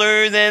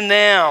smaller than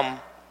them.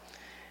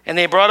 And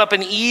they brought up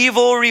an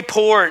evil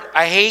report.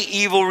 I hate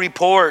evil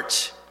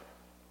reports.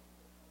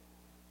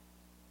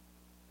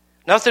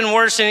 Nothing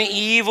worse than an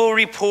evil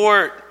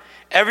report.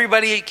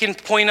 Everybody can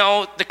point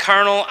out the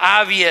carnal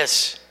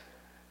obvious.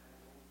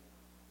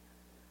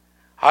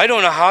 I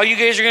don't know how you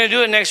guys are going to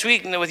do it next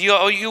week with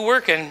you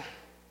working.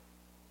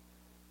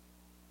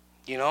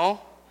 You know?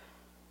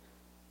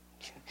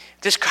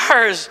 This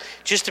car is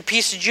just a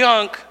piece of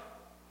junk.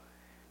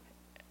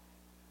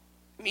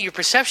 Your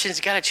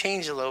perception's got to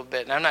change a little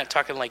bit. And I'm not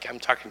talking like I'm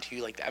talking to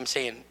you like that.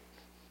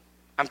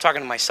 I'm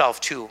talking to myself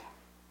too.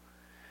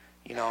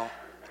 You know?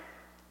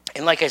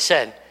 And like I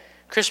said,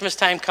 Christmas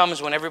time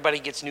comes when everybody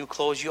gets new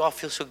clothes. You all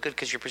feel so good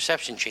because your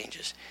perception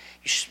changes.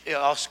 You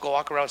all go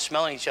walk around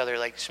smelling each other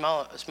like,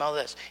 smell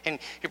this. And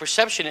your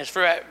perception is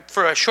for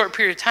a short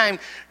period of time,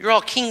 you're all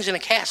kings in a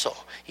castle.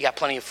 You got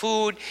plenty of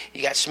food,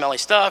 you got smelly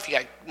stuff, you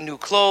got new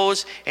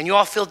clothes, and you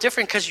all feel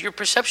different because your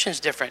perception is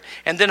different.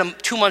 And then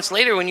 2 months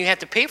later, when you have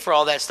to pay for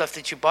all that stuff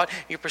that you bought,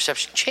 your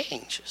perception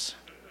changes.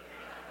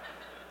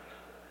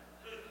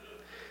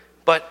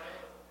 But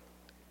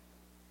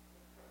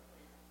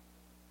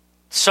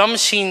some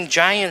seen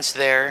giants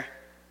there.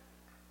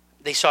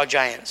 They saw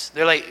giants.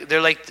 They're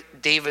like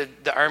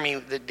David, the army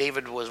that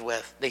David was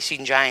with. They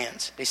seen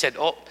giants. They said,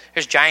 "Oh,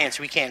 there's giants.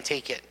 We can't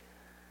take it."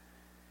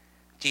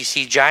 Do you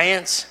see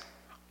giants,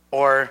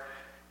 or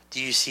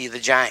do you see the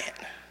giant?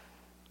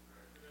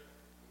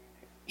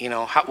 You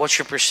know, what's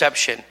your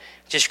perception?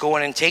 Just go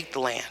in and take the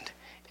land.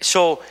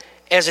 So,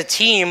 as a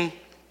team,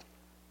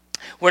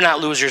 we're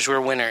not losers.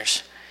 We're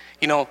winners.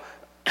 You know,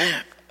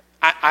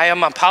 I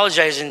am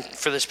apologizing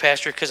for this,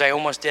 Pastor, because I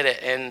almost did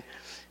it, and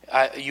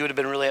you would have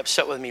been really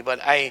upset with me.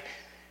 But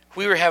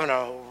we were having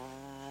a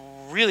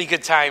really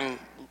good time.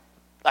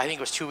 I think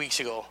it was 2 weeks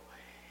ago,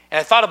 and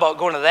I thought about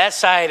going to that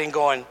side and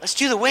going, "Let's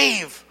do the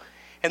wave,"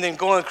 and then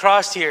going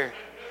across here,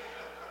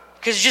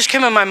 because it just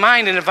came in my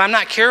mind. And if I'm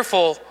not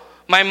careful,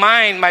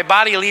 my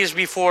body leaves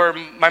before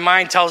my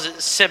mind tells it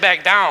to sit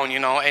back down. You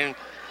know,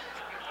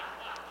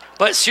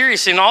 but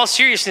seriously, in all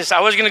seriousness,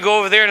 I was going to go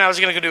over there and I was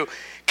going to go do,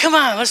 "Come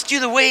on, let's do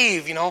the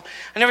wave," you know.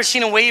 I never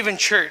seen a wave in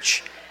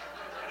church.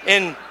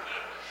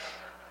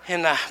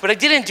 But I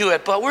didn't do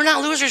it. But we're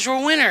not losers,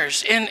 we're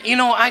winners. And, you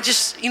know,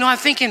 I'm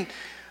thinking,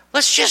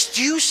 let's just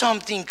do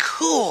something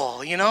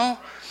cool, you know.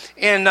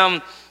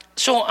 And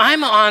so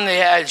I'm on the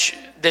edge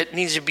that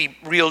needs to be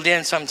reeled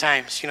in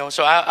sometimes, you know.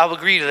 So I'll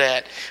agree to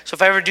that. So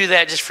if I ever do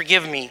that, just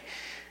forgive me.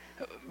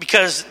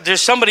 Because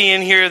there's somebody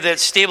in here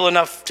that's stable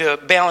enough to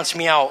balance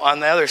me out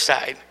on the other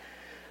side.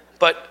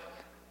 But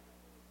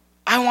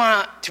I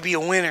want to be a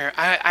winner.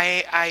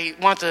 I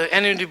want the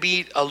enemy to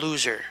be a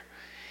loser.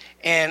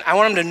 And I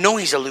want him to know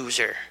he's a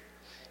loser.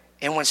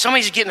 And when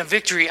somebody's getting a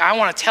victory, I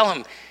want to tell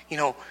him, you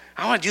know,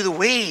 I want to do the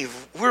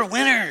wave. We're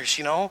winners,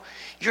 you know.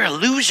 You're a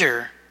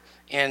loser.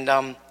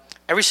 And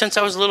ever since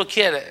I was a little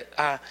kid,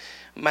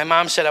 my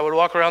mom said I would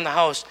walk around the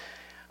house.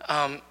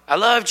 I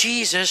love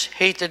Jesus,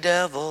 hate the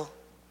devil.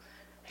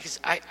 Because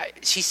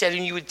she said,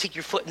 and you would take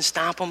your foot and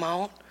stomp him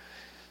out.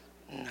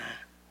 Nah,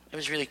 it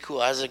was really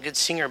cool. I was a good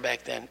singer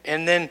back then.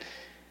 And then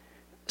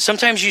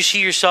sometimes you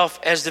see yourself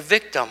as the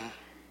victim.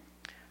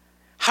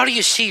 How do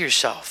you see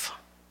yourself?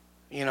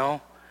 You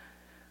know?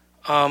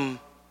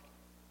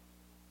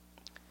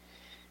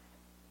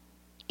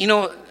 You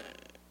know,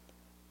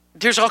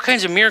 there's all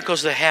kinds of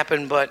miracles that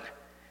happen, but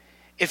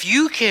if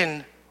you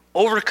can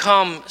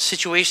overcome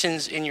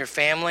situations in your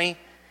family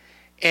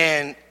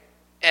and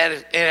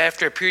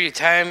after a period of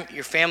time,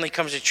 your family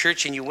comes to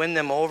church and you win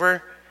them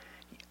over,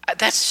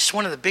 that's just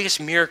one of the biggest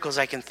miracles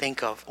I can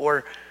think of.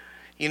 Or,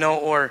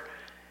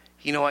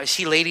 I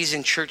see ladies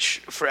in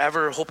church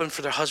forever hoping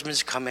for their husbands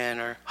to come in,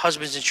 or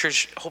husbands in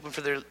church hoping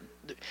for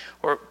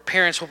or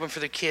parents hoping for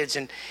their kids.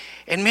 And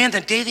man, the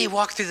day they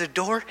walk through the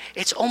door,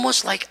 it's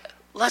almost like,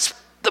 let's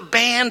the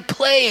band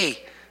play.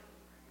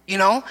 You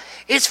know,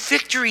 it's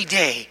victory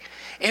day.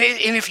 And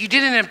if you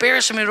didn't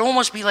embarrass them, it'd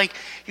almost be like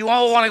you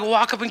all want to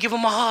walk up and give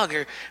them a hug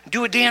or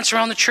do a dance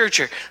around the church,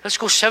 or let's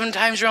go 7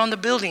 times around the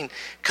building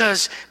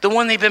because the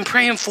one they've been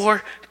praying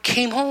for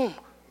came home.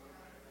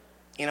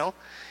 You know,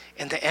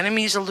 and the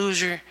enemy's a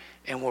loser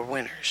and we're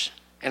winners.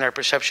 And our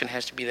perception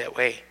has to be that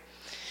way.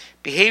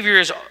 Behavior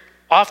is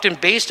often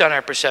based on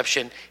our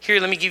perception. Here,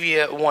 let me give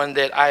you one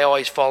that I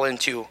always fall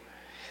into.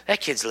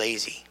 That kid's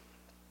lazy.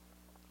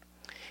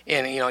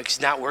 And,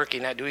 he's not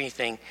working, not doing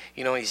anything.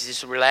 He's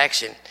just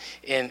relaxing.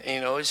 And,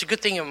 it's a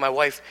good thing that my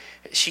wife,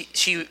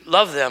 she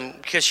loved them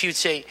because she would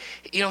say,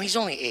 he's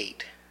only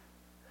 8.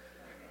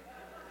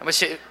 I would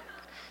say,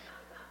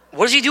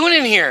 what is he doing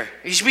in here?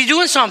 He should be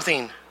doing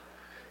something.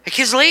 The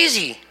kid's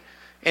lazy.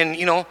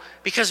 And,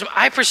 because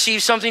I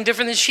perceived something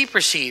different than she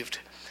perceived.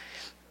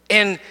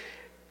 And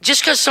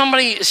just because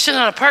somebody is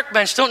sitting on a park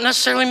bench don't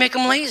necessarily make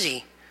them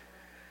lazy.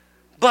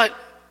 But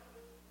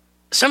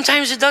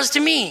sometimes it does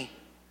to me.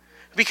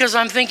 Because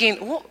I'm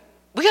thinking, well,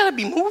 we got to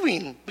be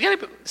moving. We got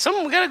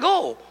to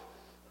go.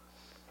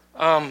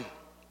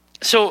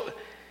 So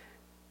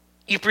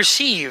you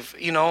perceive,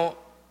 you don't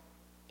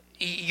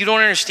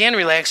understand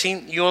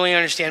relaxing. You only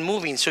understand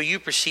moving. So you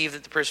perceive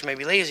that the person may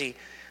be lazy.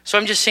 So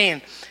I'm just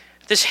saying,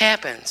 this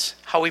happens,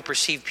 how we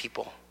perceive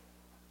people,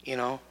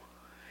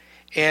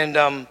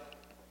 And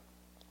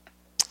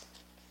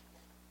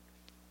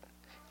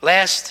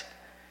Last,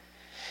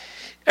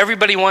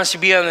 everybody wants to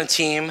be on the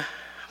team,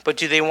 but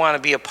do they want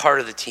to be a part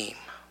of the team?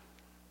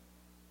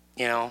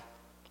 You know?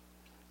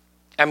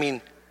 I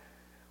mean,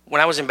 when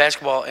I was in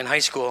basketball in high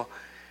school,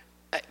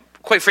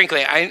 quite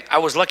frankly, I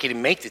was lucky to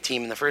make the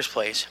team in the first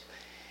place.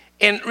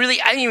 And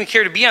really, I didn't even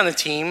care to be on the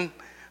team,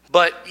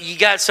 but you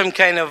got some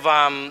kind of,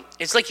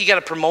 it's like you got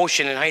a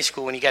promotion in high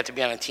school when you got to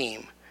be on a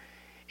team.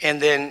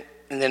 And then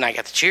I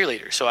got the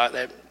cheerleader, so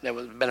that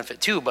was a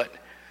benefit too. But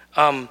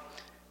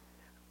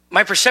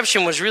my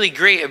perception was really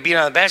great of being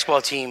on the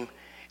basketball team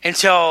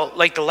until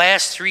like the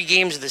last 3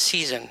 games of the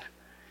season.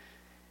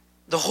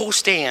 The whole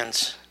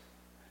stands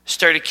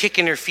started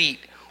kicking their feet.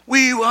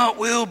 We want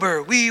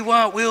Wilber. We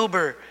want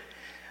Wilber.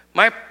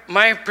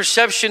 My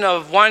perception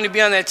of wanting to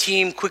be on that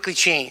team quickly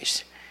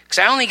changed. Because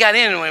I only got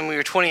in when we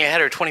were 20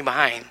 ahead or 20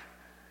 behind.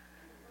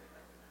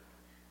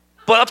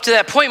 But up to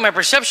that point, my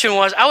perception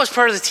was I was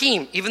part of the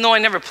team, even though I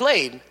never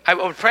played. I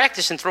would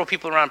practice and throw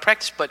people around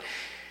practice. But,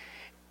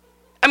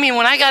 I mean,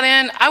 when I got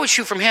in, I would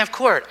shoot from half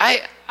court.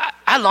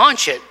 I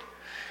launch it.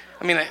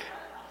 I mean,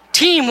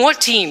 team,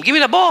 what team? Give me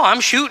the ball.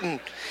 I'm shooting.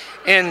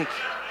 And,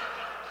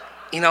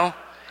 you know,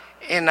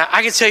 and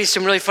I could tell you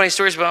some really funny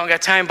stories, but I don't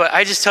got time. But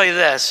I just tell you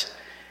this.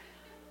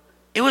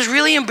 It was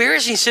really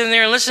embarrassing sitting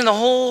there and listening to the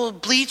whole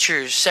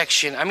bleachers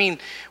section. I mean,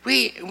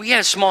 we had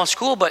a small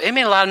school, but it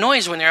made a lot of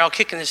noise when they're all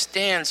kicking the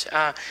stands.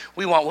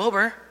 We want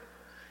Wilber.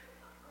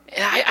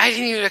 And I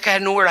didn't even, I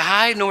had nowhere to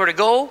hide, nowhere to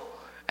go.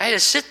 I had to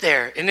sit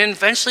there. And then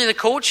eventually the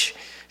coach,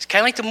 it's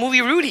kind of like the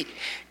movie Rudy,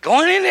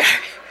 going in there.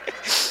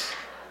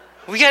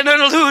 We got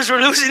nothing to lose.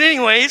 We're losing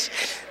anyways.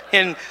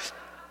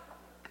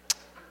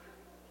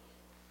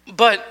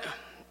 But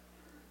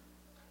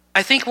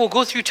I think we'll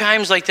go through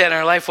times like that in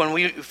our life when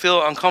we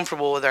feel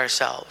uncomfortable with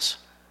ourselves,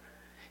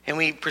 and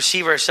we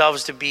perceive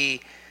ourselves to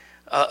be,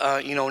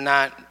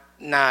 not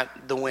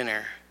the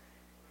winner.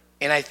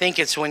 And I think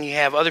it's when you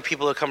have other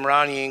people that come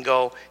around you and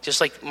go,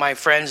 just like my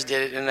friends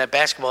did in that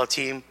basketball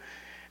team.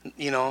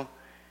 You know,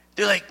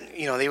 they're like,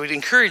 you know, they would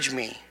encourage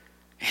me,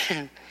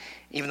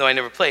 even though I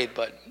never played.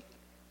 But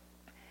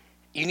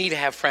you need to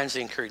have friends that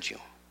encourage you.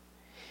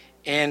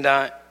 And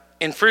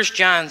in 1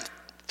 John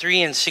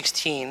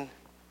 3:16.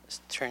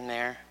 Turn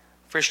there.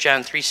 1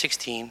 John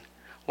 3:16.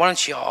 Why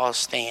don't you all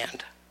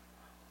stand?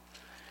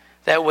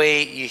 That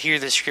way you hear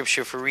the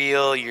scripture for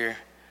real. Why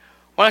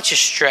don't you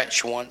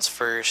stretch once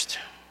first?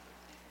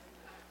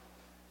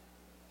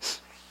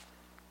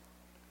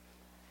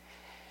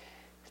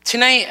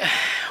 Tonight,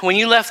 when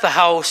you left the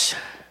house,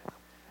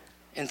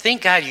 and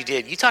thank God you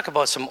did, you talk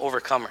about some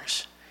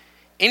overcomers.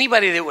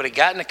 Anybody that would have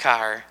gotten a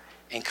car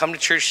and come to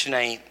church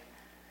tonight,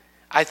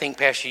 I think,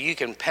 Pastor, you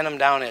can pen them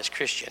down as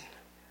Christian.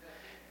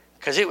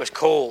 Because it was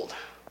cold.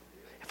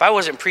 If I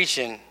wasn't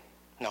preaching,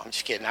 no, I'm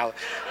just kidding. I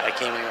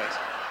came anyways.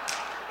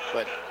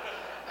 But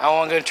I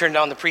wasn't going to turn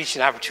down the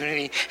preaching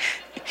opportunity.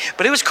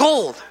 But it was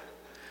cold.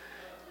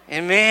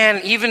 And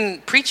man,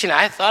 even preaching,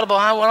 I thought about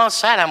how I went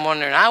outside.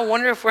 I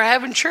wonder if we're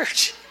having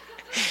church.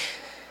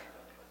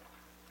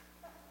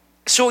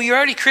 So you're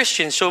already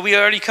Christian. So we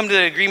already come to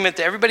the agreement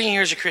that everybody in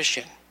here is a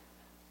Christian.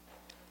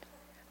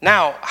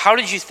 Now, how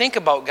did you think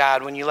about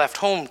God when you left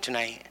home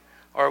tonight?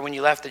 Or when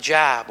you left the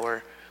job?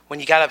 Or when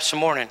you got up some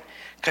morning?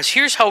 Because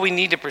here's how we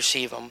need to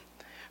perceive them.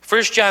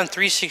 1 John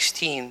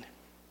 3:16.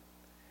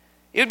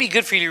 It would be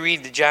good for you to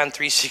read the John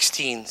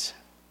 3:16s.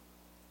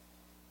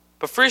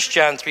 But 1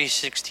 John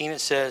 3:16,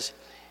 it says,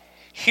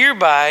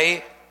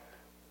 hereby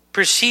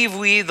perceive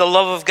we the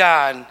love of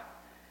God,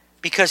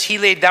 because he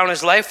laid down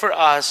his life for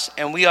us,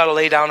 and we ought to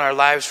lay down our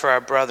lives for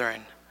our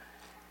brethren.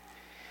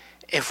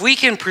 If we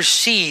can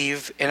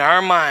perceive in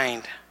our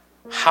mind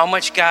how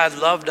much God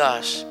loved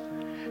us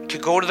to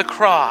go to the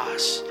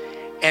cross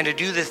and to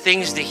do the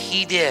things that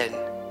he did,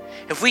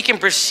 if we can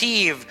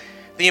perceive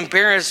the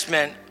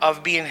embarrassment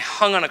of being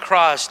hung on a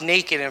cross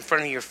naked in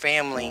front of your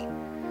family.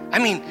 I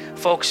mean,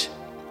 folks,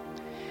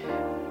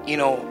 you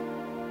know,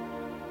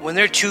 when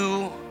they're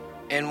 2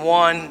 and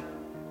 1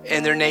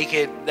 and they're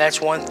naked,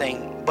 that's one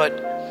thing. But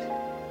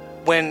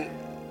when,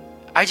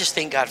 I just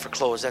thank God for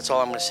clothes, that's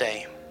all I'm going to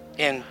say.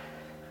 And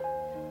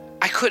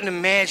I couldn't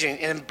imagine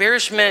an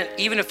embarrassment,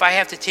 even if I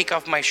have to take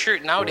off my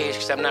shirt nowadays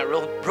because I'm not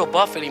real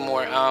buff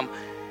anymore.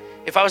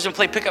 If I was going to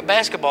play pickup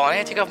basketball and I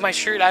had to take off my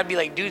shirt, I'd be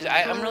like, dude,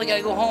 I'm really got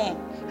to go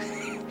home.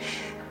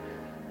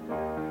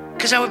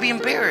 Because I would be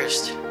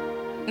embarrassed.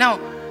 Now,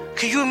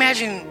 could you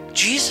imagine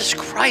Jesus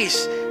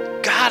Christ,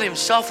 God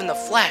himself in the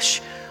flesh,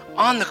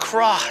 on the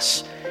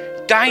cross,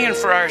 dying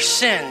for our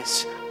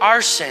sins,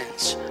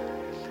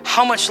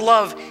 how much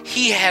love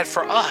he had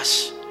for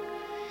us.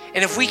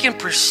 And if we can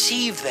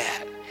perceive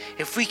that,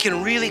 if we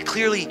can really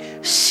clearly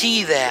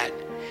see that,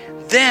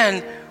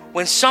 then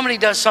when somebody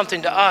does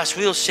something to us,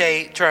 we'll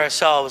say to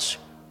ourselves,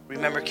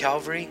 remember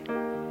Calvary?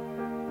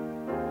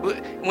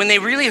 When they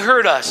really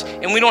hurt us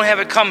and we don't have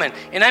it coming.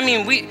 And I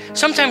mean,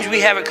 sometimes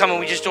we have it coming,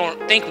 we just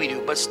don't think we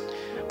do. But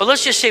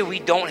let's just say we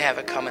don't have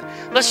it coming.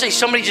 Let's say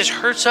somebody just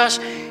hurts us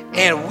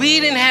and we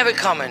didn't have it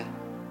coming.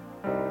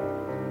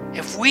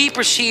 If we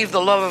perceive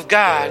the love of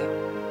God,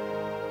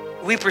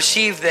 we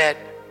perceive that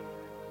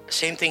the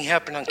same thing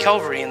happened on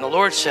Calvary, and the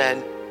Lord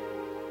said,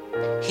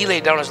 he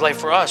laid down his life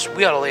for us.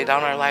 We ought to lay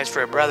down our lives for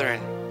our brethren.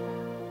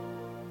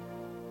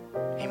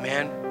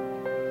 Amen.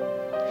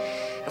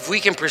 If we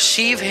can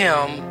perceive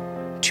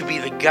him to be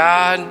the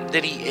God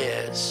that he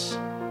is,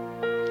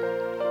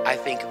 I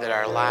think that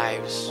our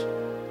lives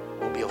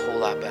will be a whole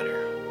lot better.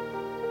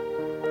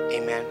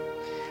 Amen.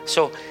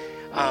 So,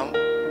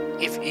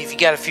 if you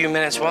got a few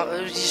minutes, well,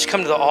 let's just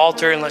come to the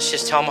altar and let's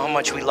just tell him how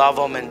much we love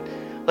him, and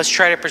let's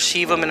try to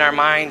perceive him in our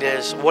mind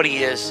as what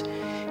he is.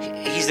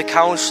 He's the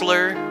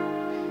counselor.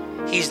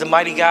 He's the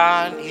mighty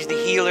God. He's the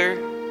healer.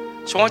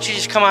 So why don't you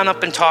just come on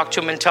up and talk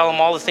to him and tell him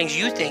all the things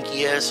you think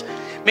he is.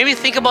 Maybe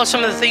think about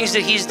some of the things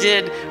that he's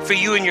did for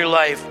you in your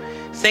life.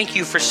 Thank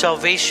you for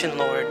salvation,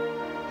 Lord.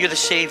 You're the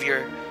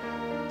Savior.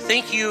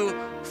 Thank you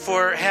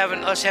for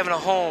having a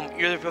home.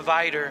 You're the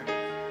provider.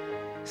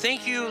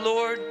 Thank you,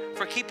 Lord,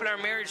 for keeping our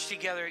marriage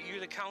together. You're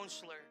the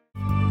counselor.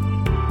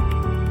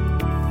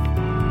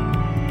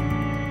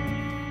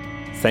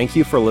 Thank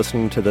you for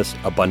listening to this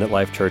Abundant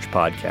Life Church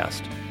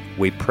podcast.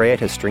 We pray it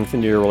has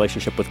strengthened your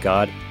relationship with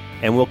God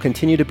and will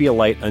continue to be a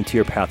light unto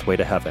your pathway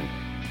to heaven.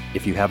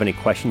 If you have any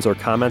questions or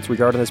comments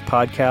regarding this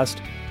podcast,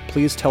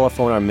 please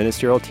telephone our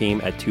ministerial team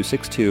at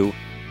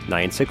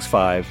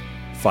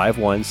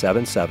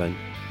 262-965-5177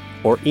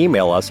 or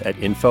email us at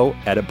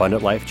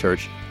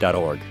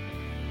info@abundantlifechurch.org.